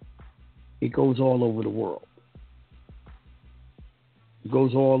it goes all over the world. It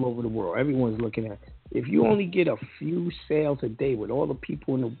goes all over the world. Everyone's looking at it. If you only get a few sales a day with all the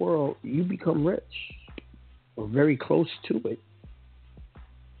people in the world, you become rich or very close to it.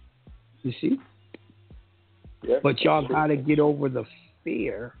 You see? Yeah, but y'all got to get over the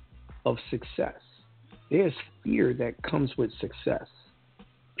fear of success. There's fear that comes with success.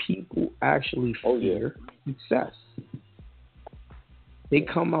 People actually fear success. They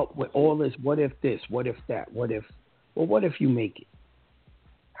come up with all this, what if this, what if that, what if you make it?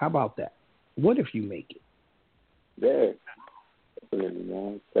 How about that? What if you make it? Yeah, definitely,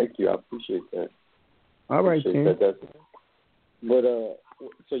 man. Thank you. I appreciate that. All right, Tim. But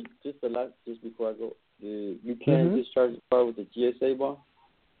so just before I go, you can discharge the car with the GSA bond?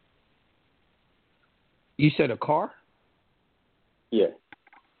 You said a car? Yeah.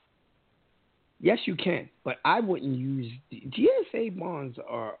 Yes, you can, but I wouldn't use GSA bonds.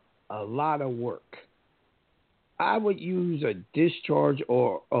 Are a lot of work. I would use a discharge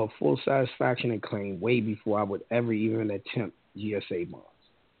or a full satisfaction and claim way before I would ever even attempt GSA bonds.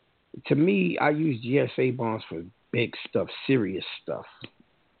 To me, I use GSA bonds for big stuff, serious stuff.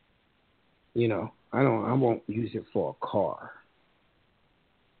 You know, I won't use it for a car.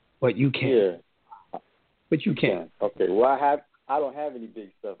 But you can. Yeah. But you can. Okay. Well, I don't have any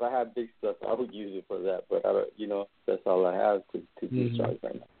big stuff. I have big stuff. I would use it for that, but I don't. That's all I have to discharge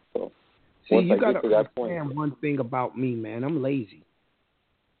right now. So. See, you got to understand one thing about me, man. I'm lazy,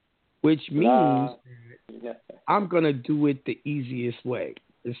 which means I'm going to do it the easiest way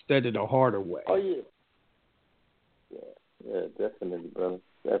instead of the harder way. Oh, yeah. Yeah, definitely, brother.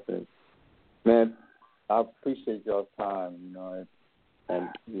 Definitely. Man, I appreciate y'all's time, and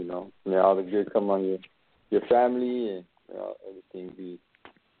may all the good come on your family and everything be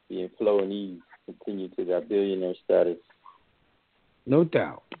in flow and ease. Continue to that billionaire status. No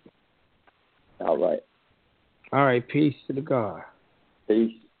doubt. All right. All right. Peace to the God.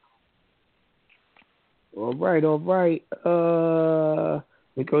 Peace. All right.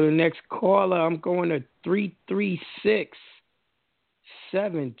 We go to the next caller. I'm going to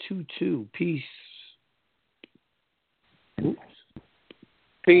 336-722. Peace. Oops.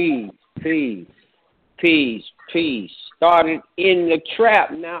 Peace. Started in the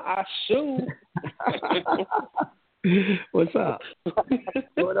trap. Now I sue. What's up?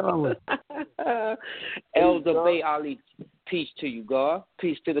 What on with Elder Bay Ali, peace to you, God.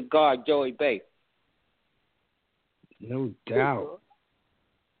 Peace to the God, Joey Bay. No doubt.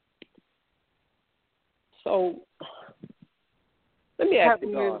 So, let me ask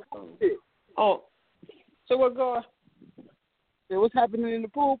you, God. Oh, so what, God? What's happening in the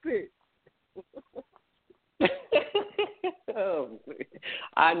pulpit? Oh,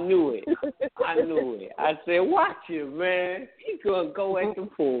 I knew it. I said, watch it, man. He gonna go at the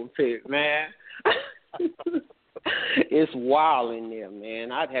pulpit, man. It's wild in there,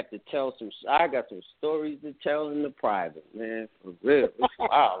 man. I'd have to tell I got some stories to tell in the private, man. For real, it's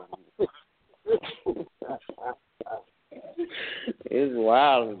wild. It's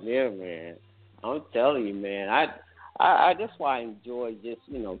wild in there, man. I'm telling you, man. I that's why I enjoy just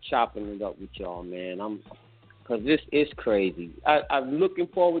chopping it up with y'all, man. Because this is crazy. I'm looking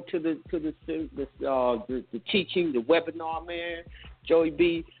forward to the teaching, the webinar, man. Joey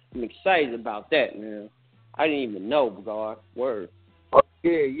B, I'm excited about that, man. I didn't even know, God. Word.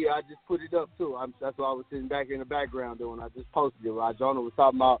 Yeah, I just put it up too. That's what I was sitting back in the background doing. I just posted it. Right? Jonah was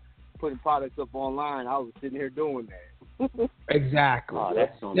talking about putting products up online. I was sitting here doing that. Exactly. Oh,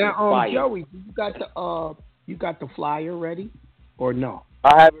 that's now, Joey, you got the flyer ready or no?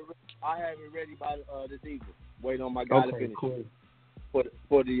 I have it ready by this evening. Waiting on my guy to finish. Cool.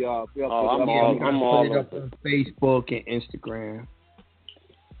 For the I'm all put it up on Facebook and Instagram.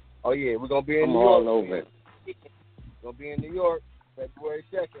 Oh yeah, we're gonna be in I'm New York. all over it. Gonna be in New York, February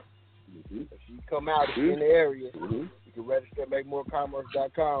 2nd. If you come out in the area, you can register at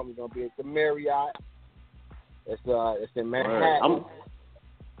MakeMoreCommerce.com. We're gonna be at the Marriott. It's in Manhattan.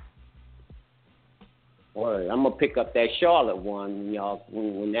 I'm gonna pick up that Charlotte one when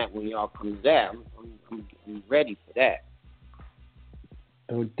y'all comes out. I'm ready for that.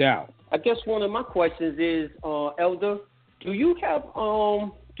 No doubt. I guess one of my questions is, Elder, do you have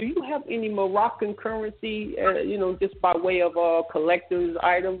any Moroccan currency, just by way of collector's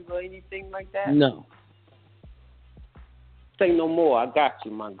items or anything like that? No. Say no more. I got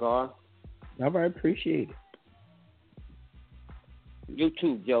you, my God. All right, appreciate it. You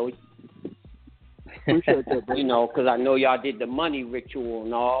too, Joey. Appreciate that, bro. You know, because I know y'all did the money ritual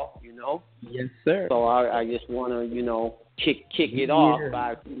and all, you know. Yes, sir. So I just want to, you know, kick it off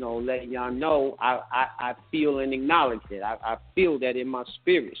by, you know, letting y'all know I feel and acknowledge it. I feel that in my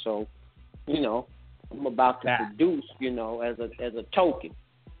spirit. So, you know, I'm about to produce, you know, as a token,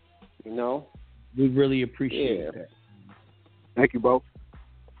 you know. We really appreciate that. Thank you, bro.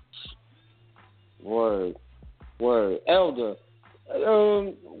 Word. Elder,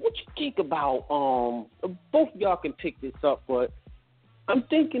 what you think about, both of y'all can pick this up, but I'm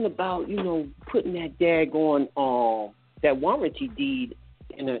thinking about, you know, putting that daggone, that warranty deed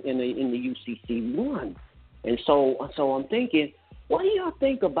in the UCC one. And so I'm thinking, what do y'all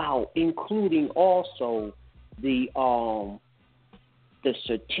think about including also the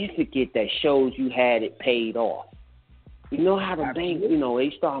certificate that shows you had it paid off? You know how the bank, you know,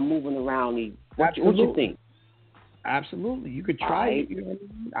 they start moving around. What you think? Absolutely. You could try it. You know what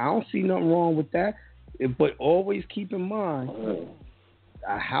I mean? I don't see nothing wrong with that. But always keep in mind,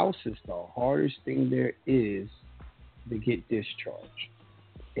 a house is the hardest thing there is to get discharged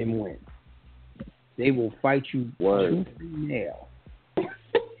and win. They will fight you tooth and nail.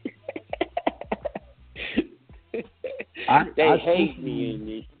 They hate me in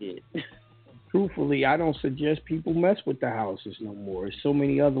this shit. Truthfully, I don't suggest people mess with the houses no more. There's so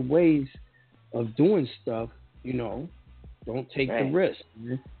many other ways of doing stuff, you know. Don't take the risk.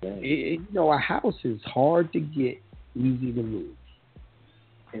 You know, a house is hard to get, easy to lose,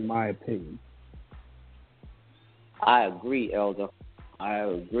 in my opinion. I agree, Elder. I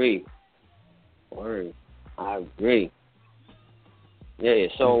agree. Word. I agree. Yeah,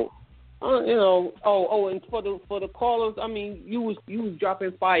 so you know, and for the callers, I mean, you was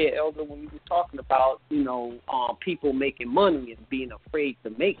dropping fire, Elder, when you were talking about, you know, people making money and being afraid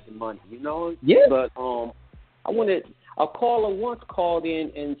to make the money, you know. Yeah. But a caller once called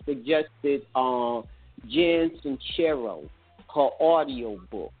in and suggested Jen Sincero, her audio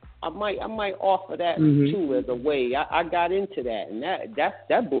book. I might offer that too as a way. I got into that, and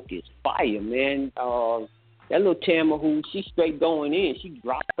that book is fire, man. That little Tamma who she's straight going in, she's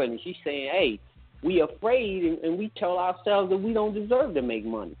dropping, and she's saying, "Hey, we afraid, and we tell ourselves that we don't deserve to make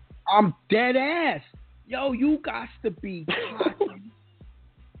money." I'm dead ass. Yo, you got to be cocky.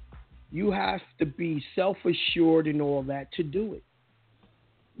 You have to be self-assured and all that to do it.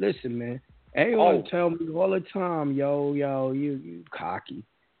 Listen, man, everyone tell me all the time, yo, you cocky.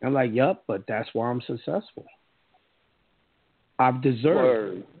 I'm like, yup, but that's why I'm successful. I've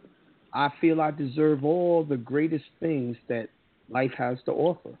deserved. I feel I deserve all the greatest things that life has to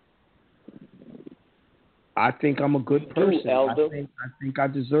offer. I think I'm a good person. I think I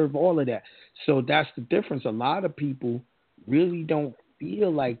deserve all of that. So that's the difference. A lot of people really don't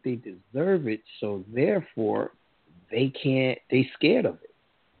feel like they deserve it, so therefore they scared of it.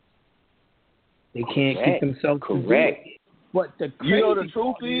 They can't keep themselves correct. But the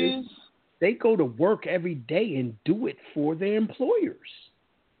truth is, they go to work every day and do it for their employers.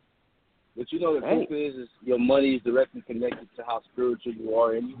 But you know the truth is your money is directly connected to how spiritual you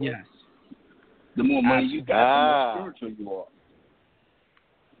are anyway. Yes. The more money you got, the more spiritual you are.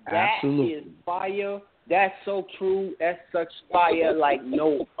 Absolutely. That is fire. That's so true. That's such fire like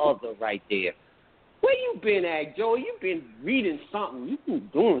no other right there. Where you been at, Joe? You been reading something. You been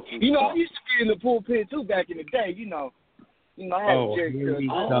doing something. You know, I used to be in the pulpit too back in the day. You know I had a Jerry here we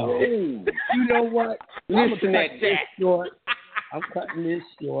go. You know what? Listen at that. Short. I'm cutting this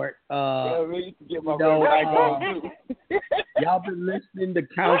short. Yeah, really to get my y'all been listening to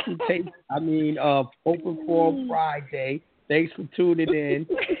Council Tape. Open Forum Friday. Thanks for tuning in.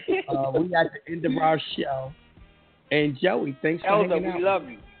 We at the end of our show. And Joey, thanks for hanging out. We love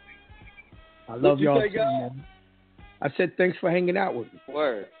you. I love y'all too, man. I said thanks for hanging out with me.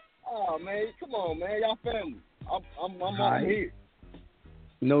 Word. Oh man, come on, man, y'all family. I'm on here.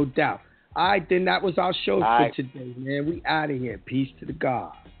 No doubt. All right, then that was our show for today, man. We out of here. Peace to the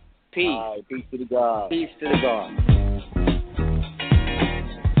God. Peace. All right, peace to the God. Peace to the God.